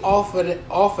necessarily off of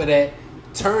that,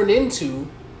 turn into,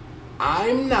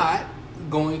 I'm not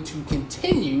going to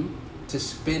continue to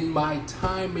spend my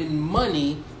time and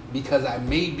money because I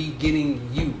may be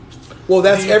getting used? Well,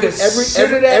 that's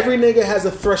every nigga has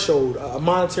a threshold, a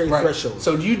monetary threshold.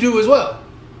 So you do as well.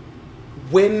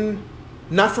 When,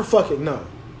 not for fucking, no.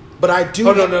 But I do.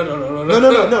 Oh, no.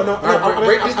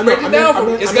 Break it down for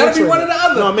me. It's got to be one or the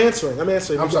other. No, I'm answering.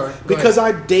 I'm sorry. Because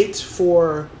I date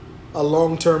for a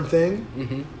long-term thing.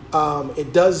 Mm-hmm.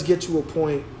 It does get to a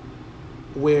point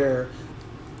where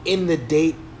in the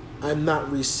date I'm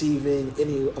not receiving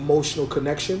any emotional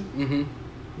connection. Mm-hmm.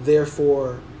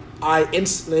 Therefore, and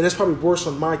it's probably worse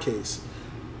on my case,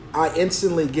 I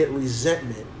instantly get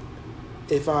resentment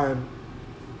if I'm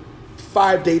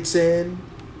 5 dates in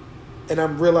and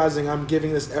I'm realizing I'm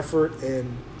giving this effort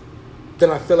and then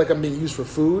I feel like I'm being used for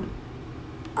food.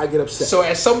 I get upset. So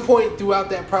at some point throughout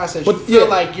that process, you feel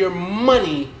like your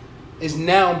money is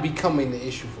now becoming the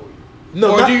issue for you.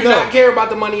 No, or do you not care about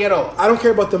the money at all? I don't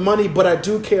care about the money, but I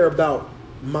do care about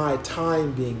my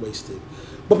time being wasted.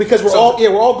 But because we're all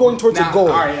going towards a goal.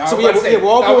 All right, so we're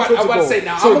all going towards a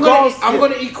goal. I'm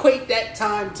going to equate that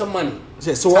time to money.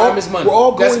 Yeah, so time is money. We're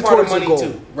all going That's part towards of money a goal.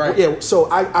 too, right? Yeah. So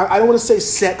I don't want to say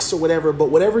sex or whatever,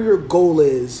 but whatever your goal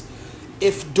is,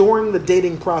 if during the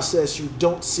dating process you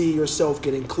don't see yourself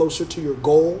getting closer to your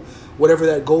goal, whatever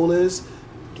that goal is,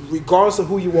 regardless of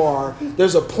who you are,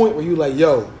 there's a point where you're like,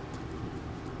 yo,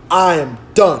 I am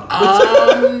done.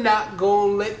 I'm not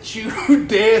gonna let you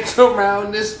dance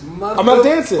around this I'm not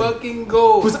dancing. Fucking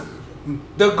goal.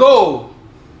 The goal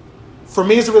for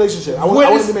me is a relationship. I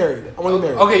want to be married. I want to be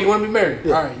married. Okay, you want to be married.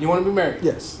 Yeah. All right, you want to be married.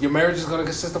 Yes. Your marriage is gonna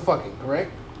consist of fucking,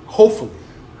 correct? Hopefully.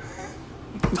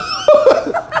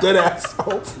 Dead ass.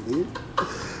 Hopefully.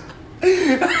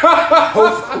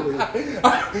 Hopefully.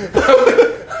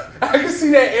 I can see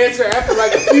that answer after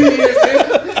like a few years in.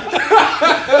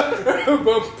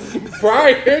 But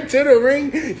prior to the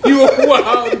ring, you a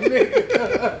wild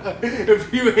nigga.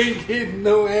 If you ain't getting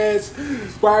no ass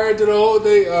prior to the whole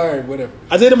thing, alright, whatever.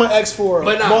 I dated my ex for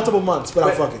multiple months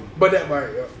without fucking. But that,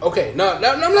 okay, no,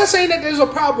 I'm not saying that there's a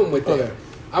problem with that. Okay.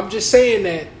 I'm just saying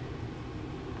that,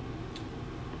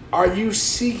 are you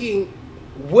seeking,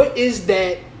 what is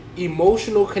that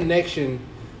emotional connection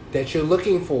that you're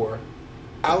looking for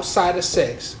outside of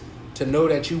sex to know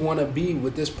that you want to be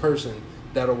with this person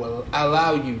that will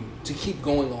allow you to keep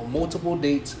going on multiple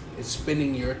dates and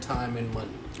spending your time and money?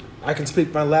 I can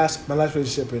speak my last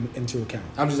relationship into account.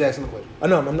 I'm just asking the question. I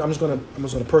know. I'm just gonna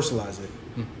personalize it.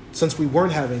 Since we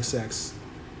weren't having sex,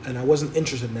 and I wasn't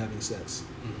interested in having sex,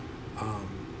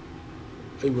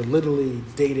 we were literally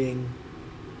dating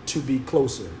to be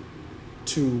closer,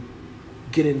 to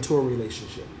get into a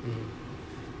relationship.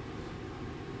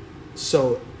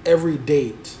 So every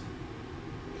date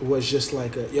was just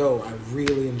like yo, I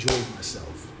really enjoyed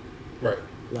myself. Right.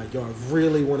 Like, yo, I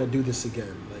really want to do this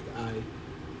again. Like,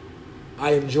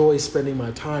 I enjoy spending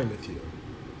my time with you.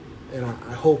 And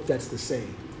I hope that's the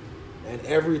same. And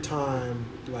every time,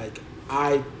 like,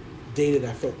 I dated,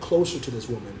 I felt closer to this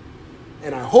woman.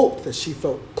 And I hoped that she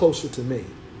felt closer to me.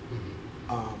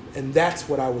 And that's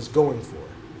what I was going for.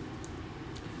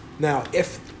 Now,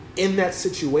 if in that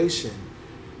situation,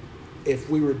 if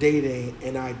we were dating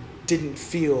and I didn't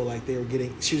feel like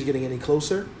she was getting any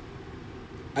closer,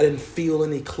 I didn't feel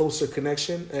any closer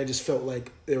connection, and I just felt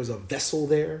like there was a vessel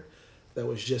there that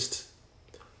was just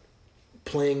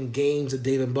playing games at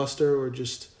Dave & Buster or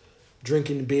just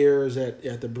drinking beers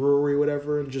at the brewery or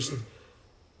whatever, and just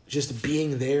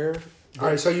being there. All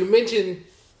right, so you mentioned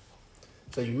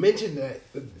that,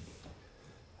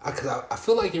 because I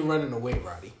feel like you're running away,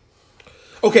 Roddy.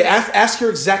 Okay, ask your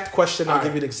exact question, and I'll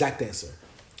give you the exact answer.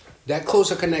 That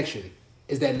closer connection,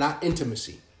 is that not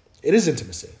intimacy? It is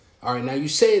intimacy. All right, now you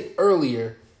said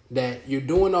earlier that you're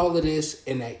doing all of this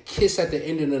and that kiss at the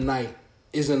end of the night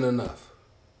isn't enough.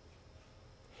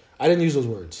 I didn't use those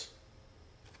words.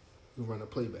 We run a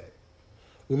playback.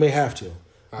 We may have to.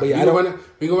 But yeah,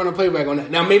 we can run a playback on that.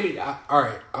 Now maybe, all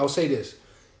right, I'll say this.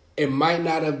 It might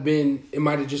have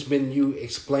just been you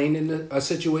explaining a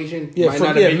situation. Yeah, might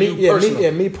not have been you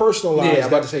personally. Me personalized. Yeah, I'm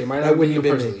about to say, it might not have been you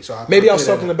personally. So maybe I was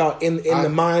talking about in the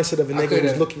mindset of a nigga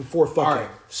who's looking for fucking. All right,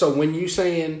 so when you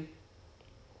saying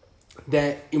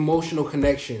that emotional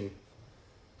connection,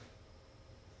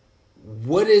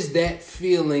 what is that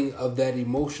feeling of that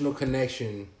emotional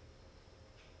connection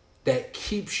that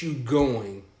keeps you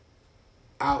going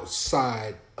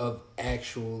outside of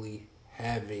actually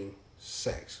having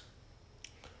sex?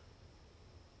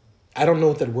 I don't know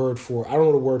what that word for. I don't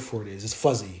know what the word for it is. It's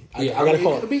fuzzy. I gotta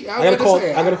call it.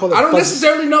 I don't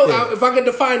necessarily know if I can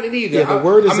define it either. Yeah, the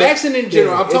word is. I'm asking in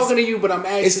general. I'm talking to you, but I'm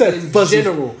asking in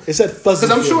general. It's that fuzzy.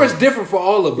 Because I'm sure it's different for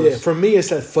all of us. Yeah, for me, it's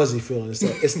that fuzzy feeling.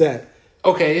 It's that.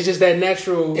 Okay, it's just that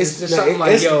natural. It's just something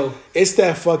like, yo, it's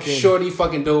that fucking shorty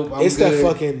fucking dope. It's good. That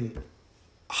fucking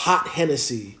hot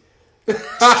Hennessy. Straight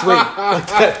like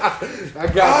that. I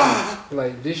got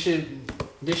like this shit.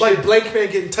 Like Blake fan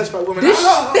getting touched by women. This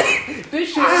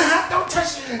shit. Don't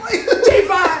touch me. J5.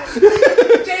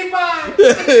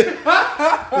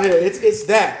 Yeah, it's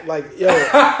that. Like, yo,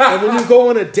 and when you go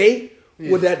on a date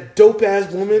with that dope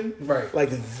ass woman, right?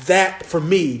 Like that, for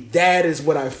me, that is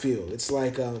what I feel. It's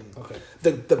like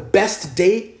the best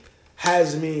date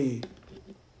has me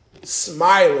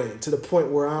smiling to the point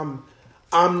where I'm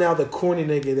now the corny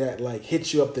nigga that like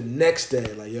hits you up the next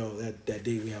day, like, yo, that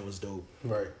date we had was dope.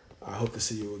 Right. I hope to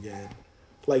see you again.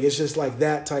 Like, it's just like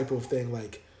that type of thing,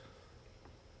 like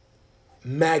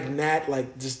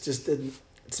like just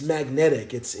it's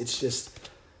magnetic. It's just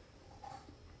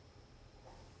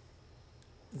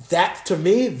that, to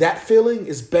me, that feeling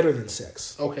is better than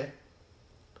sex. Okay.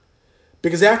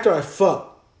 Because after I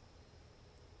fuck,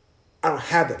 I don't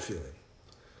have that feeling.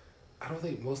 I don't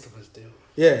think most of us do.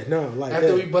 Yeah, no, like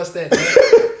after we bust that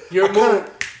nut,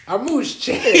 our mood's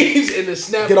changed in the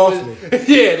snap. Get off me.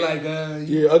 Yeah, like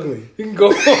you're ugly. You can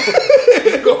go home.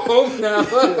 You can go home now.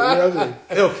 Yeah, you're ugly.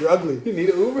 Elk, you're ugly. You need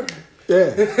an Uber?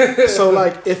 Yeah. So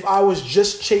like, if I was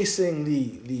just chasing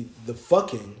the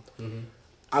fucking,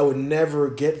 I would never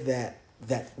get that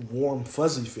that warm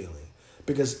fuzzy feeling,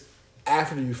 because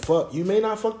after you fuck, you may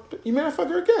not fuck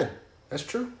her again. That's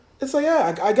true. It's like,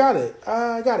 yeah, I got it.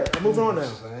 I'm moving on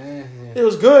now. It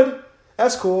was good.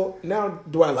 That's cool. Now,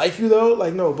 do I like you though?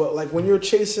 Like, no, but like when you're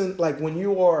chasing, like when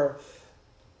you are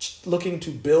looking to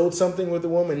build something with a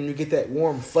woman and you get that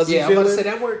warm fuzzy feeling. Yeah, I'm about to say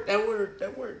that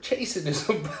word chasing is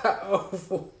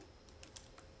powerful.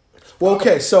 Well,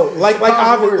 okay, so like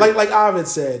Ovid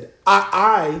said,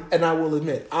 I will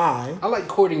admit, I like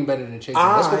courting better than chasing.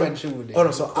 Let's go back to shooting with that. Oh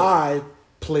no, so I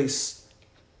place,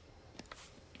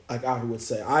 like Ovid would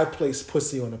say, I place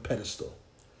pussy on a pedestal.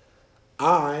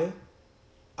 I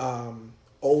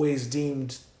always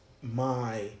deemed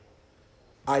my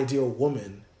ideal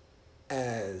woman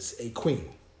as a queen.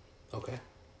 Okay.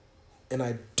 And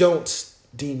I don't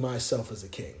deem myself as a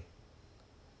king.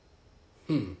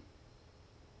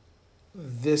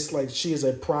 This, like, she is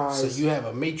a prize. So you have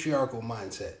a matriarchal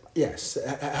mindset. Yes,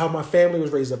 how my family was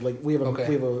raised up. Like we have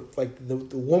a like the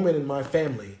woman in my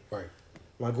family. Right.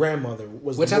 My grandmother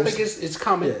was, which I think is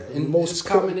common. Yeah, and most it's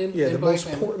common in the black most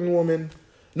family. important woman.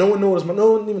 No one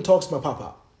even talks to my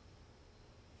pop.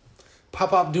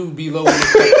 Pop do be low.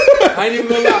 I ain't even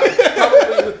gonna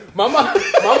lie. My mom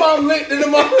lit in the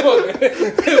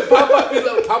motherfucker. Pop be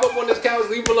low. Pop on this couch,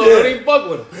 leave below. Don't even fuck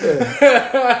with him.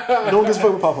 Yeah. Don't get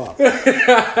fuck with Pop.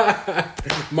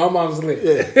 My mom's lit.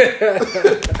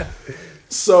 Yeah.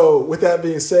 So with that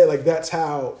being said, like that's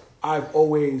how I've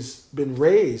always been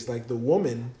raised. Like the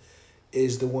woman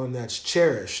is the one that's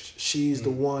cherished. She's the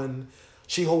one.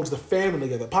 She holds the family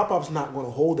together. Pop-Pop's not going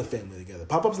to hold the family together.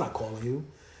 Pop-Pop's not calling you.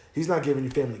 He's not giving you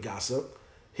family gossip.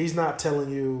 He's not telling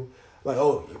you like,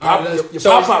 oh, your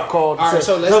Pop-Pop called. All right,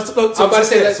 so let's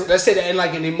say that in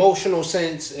like an emotional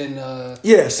sense and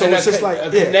yeah, so it's just like a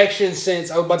connection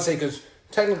sense. I was about to say because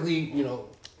technically, you know,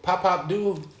 Pop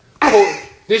do.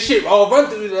 This shit all run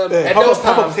through at those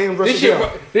times. This shit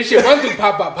run through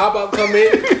Pop-Pop. Pop-Pop come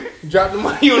in, drop the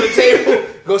money on the table,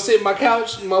 go sit in my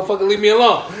couch, motherfucker, leave me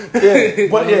alone.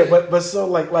 But so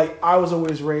like I was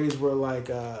always raised where like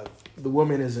the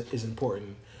woman is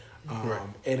important, right.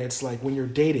 And it's like when you're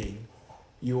dating,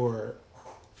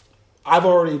 I've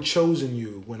already chosen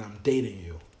you when I'm dating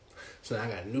you. So now I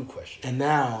got a new question. And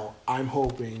now I'm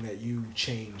hoping that you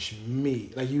change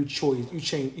me, like you choose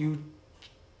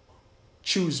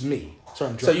me.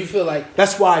 So you feel like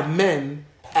that's why men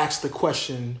ask the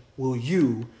question, will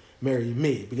you marry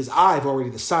me? Because I've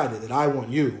already decided that I want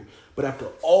you. But after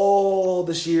all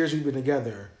this years we've been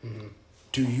together,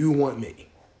 do you want me?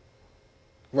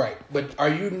 Right. But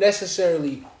are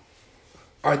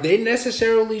they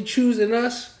necessarily choosing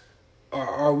us? Or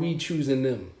are we choosing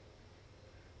them?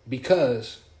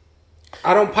 Because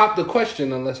I don't pop the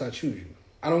question unless I choose you.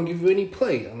 I don't give you any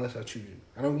play unless I choose you.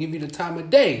 I don't give you the time of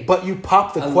day. But you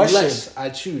pop the question. Unless I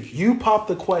choose you. You pop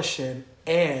the question,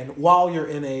 and while you're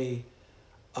in a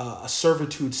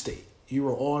servitude state, you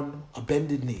are on a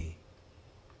bended knee.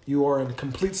 You are in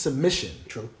complete submission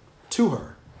to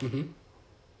her. Mm-hmm.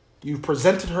 You've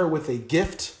presented her with a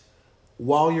gift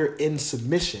while you're in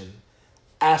submission,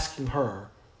 asking her,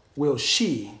 will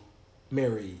she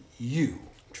marry you?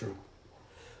 True.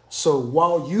 So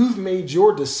while you've made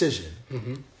your decision,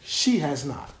 she has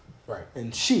not. Right.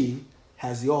 And she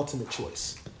has the ultimate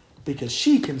choice. Because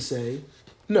she can say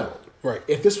no. Right.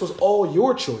 If this was all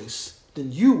your choice,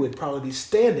 then you would probably be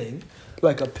standing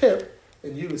like a pimp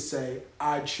and you would say,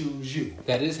 I choose you.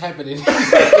 That is happening. Niggas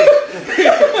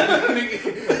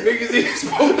is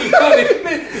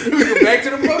Pokemon. Back to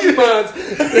the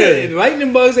Pokemons. Yeah.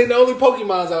 Lightning bugs ain't the only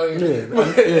Pokemons out here.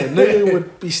 Yeah, nigga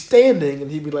would be standing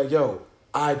and he'd be like, yo,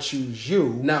 I choose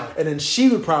you. No. And then she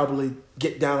would probably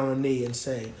get down on her knee and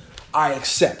say, I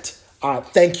accept.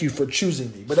 Thank you for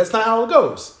choosing me. But that's not how it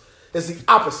goes. It's the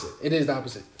opposite. It is the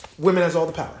opposite. Women has all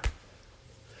the power.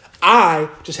 I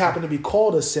just happen to be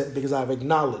called a simp because I've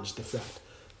acknowledged the fact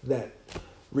that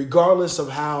regardless of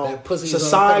how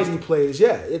society plays,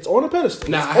 it's on a pedestal.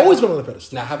 Now, it's always been on a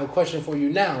pedestal. Now, I have a question for you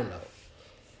now.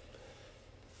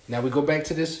 Now, we go back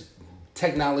to this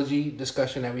technology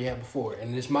discussion that we had before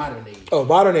in this modern age. Oh,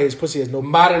 modern age, pussy has no...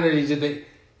 Modern age,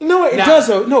 No, it does.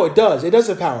 No, it does. It does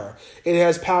have power. It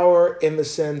has power in the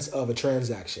sense of a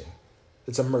transaction.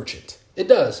 It's a merchant. It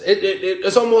does.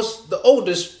 It's almost the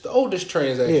oldest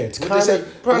transaction. Yeah, it's kind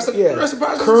of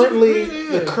currently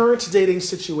the current dating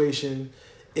situation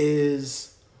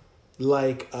is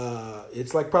like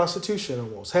it's like prostitution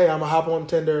almost. Hey, I'm gonna hop on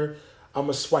Tinder. I'm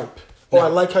gonna swipe. Oh, I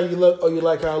like how you look. Oh, you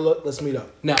like how I look. Let's meet up.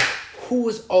 Now, who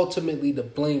is ultimately to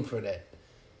blame for that?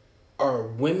 Are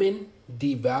women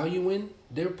devaluing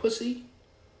their pussy,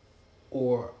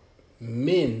 or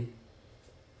men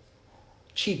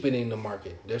cheapening the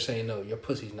market. They're saying, no, your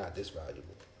pussy's not this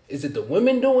valuable. Is it the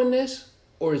women doing this,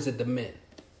 or is it the men?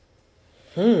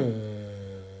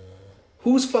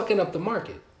 Who's fucking up the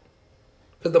market?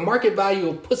 Because the market value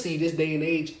of pussy this day and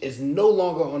age is no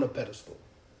longer on a pedestal.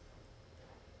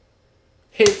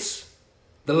 Hence,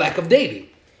 the lack of dating.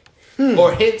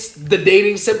 Or hence, the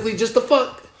dating simply just to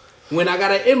fuck. When I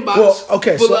got an inbox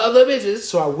full of other bitches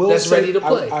so I will that's ready to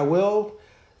play. I will,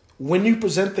 when you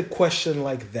present the question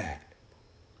like that,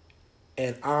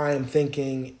 and I am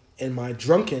thinking in my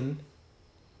drunken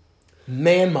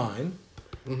man mind,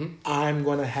 I'm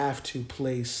going to have to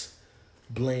place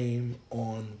blame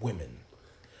on women.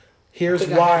 Here's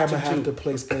why I'm going to have to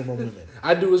place blame on women.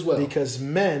 I do as well. Because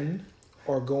men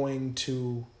only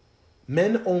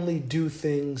do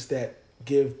things that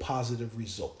give positive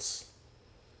results.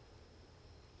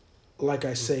 Like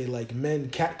I say, like men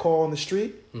catcall on the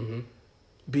street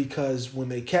because when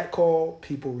they catcall,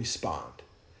 people respond.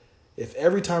 If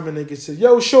every time a nigga says,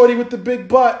 yo, shorty with the big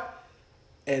butt,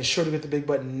 and shorty with the big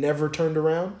butt never turned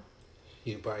around,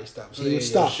 he'd probably stop. He would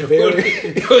stop. Shorty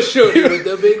with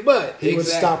the big butt. He would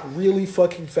stop really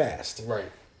fucking fast. Right.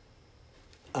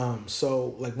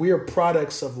 So, like, we are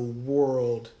products of a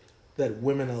world that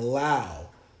women allow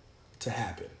to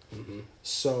happen.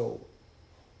 So,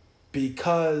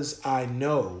 because I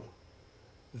know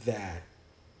that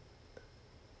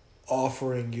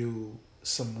offering you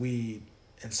some weed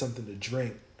and something to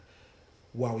drink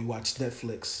while we watch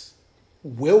Netflix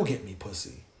will get me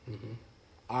pussy,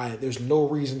 there's no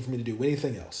reason for me to do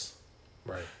anything else.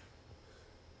 Right.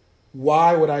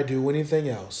 Why would I do anything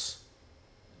else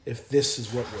if this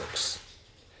is what works?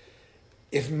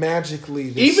 If magically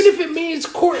even if it means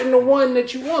courting the one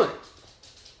that you want,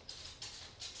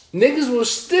 niggas will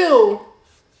still,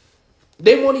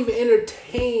 they won't even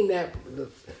entertain that.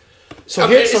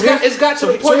 It's got to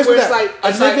the point where it's like,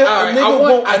 I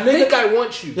think I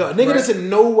want you. Yo, a nigga doesn't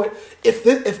know what,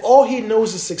 if all he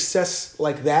knows is success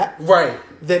like that, right?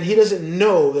 Then he doesn't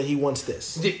know that he wants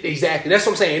this. Exactly. That's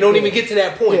what I'm saying. It don't even get to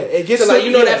that point. Yeah, it gets so like,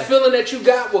 you know that feeling that you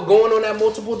got with going on that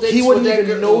multiple dates. He wouldn't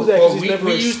even know that because he's never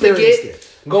experienced it.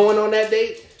 Going on that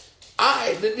date.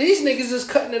 These niggas is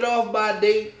cutting it off by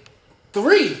date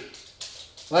 3.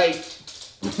 Like,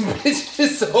 it's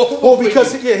just over. Well,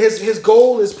 because his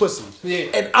goal is pussy. Yeah.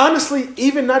 And honestly,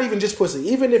 not even just pussy.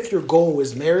 Even if your goal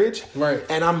is marriage, right?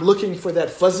 And I'm looking for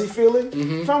that fuzzy feeling.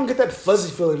 If I don't get that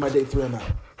fuzzy feeling by date 3, I'm out.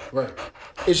 Right.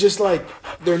 It's just like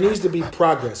there needs to be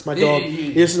progress. My dog.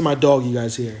 This is my dog. You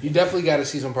guys hear? You definitely got to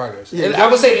see some progress. Yeah, I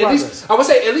would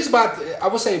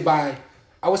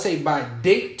say by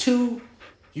date 2,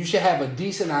 you should have a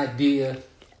decent idea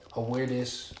of where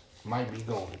this might be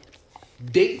going.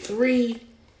 Date 3,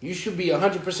 you should be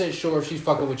 100% sure if she's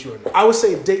fucking with you or not. I would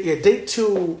say date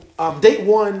 2. Date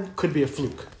 1 could be a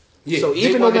fluke. Yeah, so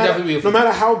even no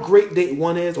matter how great date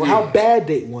 1 is or how bad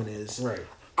date 1 is, right?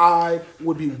 I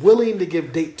would be willing to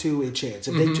give date 2 a chance.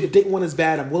 If date 1 is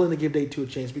bad, I'm willing to give date 2 a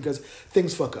chance because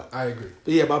things fuck up. I agree.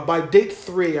 But yeah, by date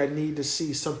 3, I need to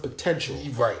see some potential.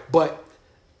 Right. But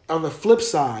on the flip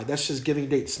side, that's just giving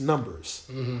dates numbers.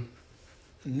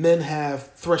 Men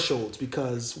have thresholds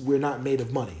because we're not made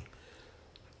of money.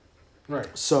 Right.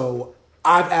 So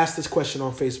I've asked this question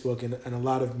on Facebook, and a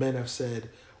lot of men have said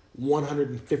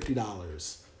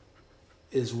 $150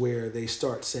 is where they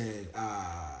start saying,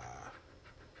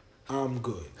 I'm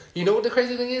good. You know what the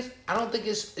crazy thing is? I don't think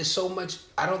it's so much.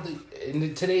 I don't think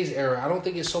in today's era, I don't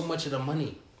think it's so much of the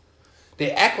money.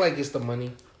 They act like it's the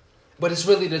money, but it's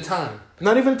really the time.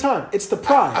 Not even time. It's the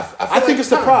pride. I think it's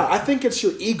the pride. I think it's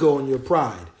your ego and your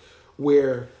pride,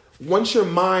 where once your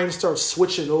mind starts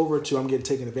switching over to I'm getting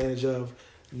taken advantage of,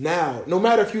 now, no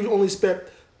matter if you only spent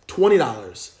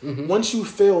 $20, once you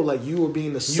feel like you were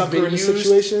being the sucker in the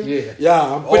situation,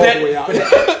 I'm all the way out. But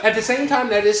at the same time,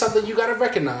 that is something you got to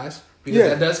recognize because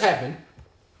that does happen.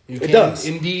 You can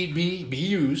indeed be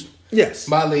used. Yes,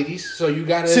 by ladies. So you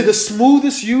gotta see the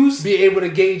smoothest use, be able to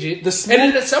gauge it.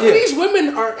 And then some of these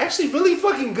women are actually really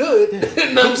fucking good.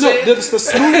 You know what I'm saying?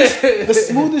 The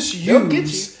smoothest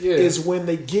use is when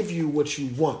they give you what you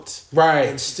want, right,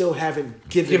 and still haven't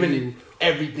given you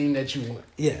everything that you want.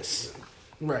 Yes,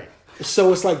 right.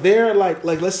 So it's like they're like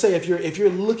let's say if you're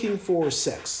looking for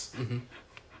sex, and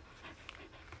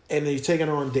then you're taking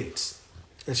her on dates,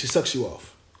 and she sucks you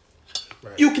off,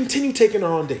 right. You continue taking her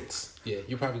on dates. Yeah,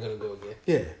 you're probably gonna go again.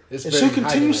 Yeah, and she'll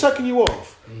continue sucking you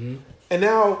off. And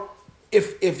now,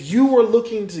 if you were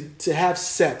looking to have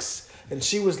sex and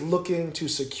she was looking to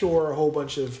secure a whole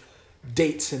bunch of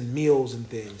dates and meals and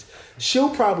things, she'll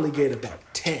probably get about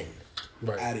 10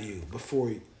 out of you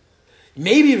before,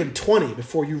 maybe even 20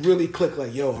 before you really click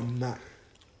like, yo, I'm not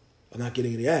I'm not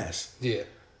getting any ass. Yeah.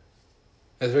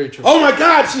 That's very true. Oh my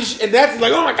God, and that's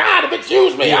like, oh my God, the bitch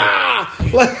used me. Yeah. Ah,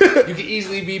 like, You can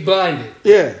easily be blinded.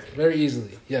 yeah, Very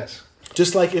easily. Yes.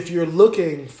 just like if you're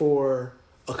looking for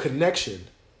a connection,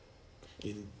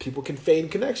 people can feign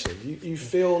connection. You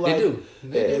feel like They do.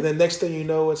 And then next thing you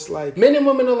know, it's like Men and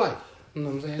women alike. You know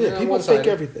what I'm saying? yeah, people fake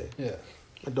everything. Yeah.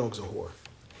 My dog's a whore.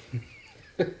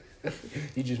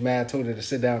 You just mad told her to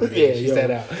sit down. Yeah, She yo. sat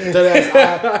out.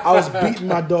 I was beating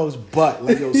my dog's butt.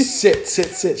 Like, yo, sit.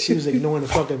 She was ignoring the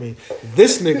fuck at me.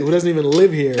 This nigga who doesn't even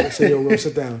live here said, yo, go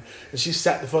sit down. And she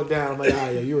sat the fuck down. I'm like,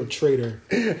 yo, you're a traitor.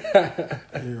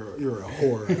 You're a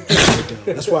whore.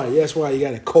 That's why you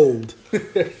got a cold.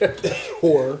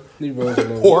 Whore.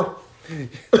 Whore.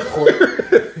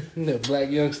 No,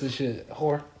 black youngster shit.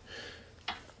 Whore.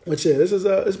 But yeah,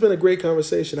 it's been a great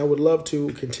conversation. I would love to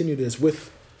continue this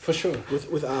with For sure.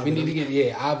 Ovid. We need to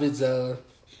get Ovid's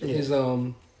his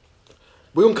We're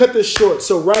gonna cut this short.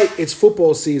 So it's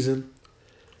football season.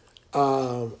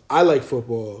 I like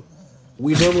football.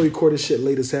 We normally record this shit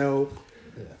late as hell.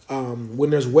 When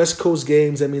there's West Coast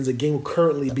games, that means the game will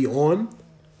currently be on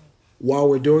while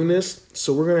we're doing this.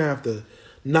 So we're gonna have to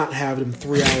not have them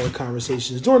 3-hour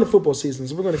conversations during the football season.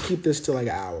 So we're gonna keep this to like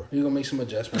an hour. You're gonna make some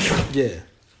adjustments. Yeah.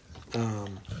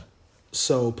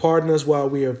 So pardon us while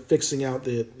we are fixing out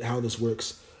how this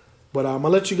works. But I'll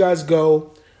let you guys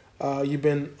go. You've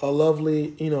been a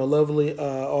lovely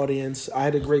audience. I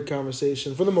had a great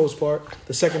conversation for the most part.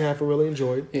 The second half I really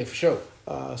enjoyed. Yeah, for sure.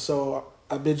 So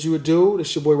I bid you adieu.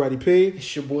 This your boy Roddy P.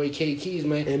 It's your boy K Keys,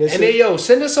 man. And then yo,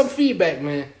 send us some feedback,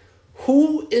 man.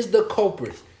 Who is the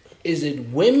culprit? Is it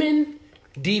women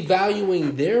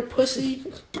devaluing their pussy,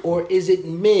 or is it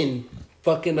men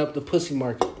fucking up the pussy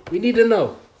market? We need to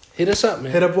know. Hit us up,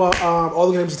 man. Hit up All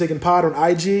the Good Names Are Taken pod on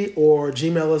IG, or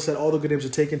Gmail us at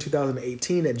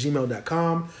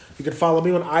allthegoodnamesaretAken2018@gmail.com. You can follow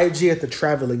me on IG at The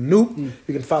Traveling Noop.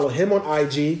 You can follow him on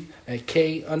IG at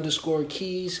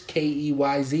K_Keys,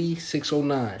 KEYZ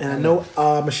 609. And I know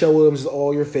Michelle Williams is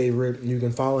all your favorite. You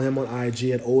can follow him on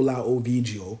IG at Ola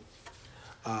Ovigio.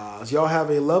 So y'all have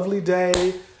a lovely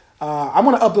day. I'm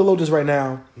going to upload this right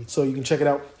now so you can check it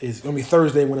out. It's going to be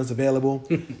Thursday when it's available.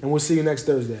 And we'll see you next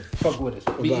Thursday. Fuck with us.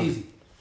 Be easy.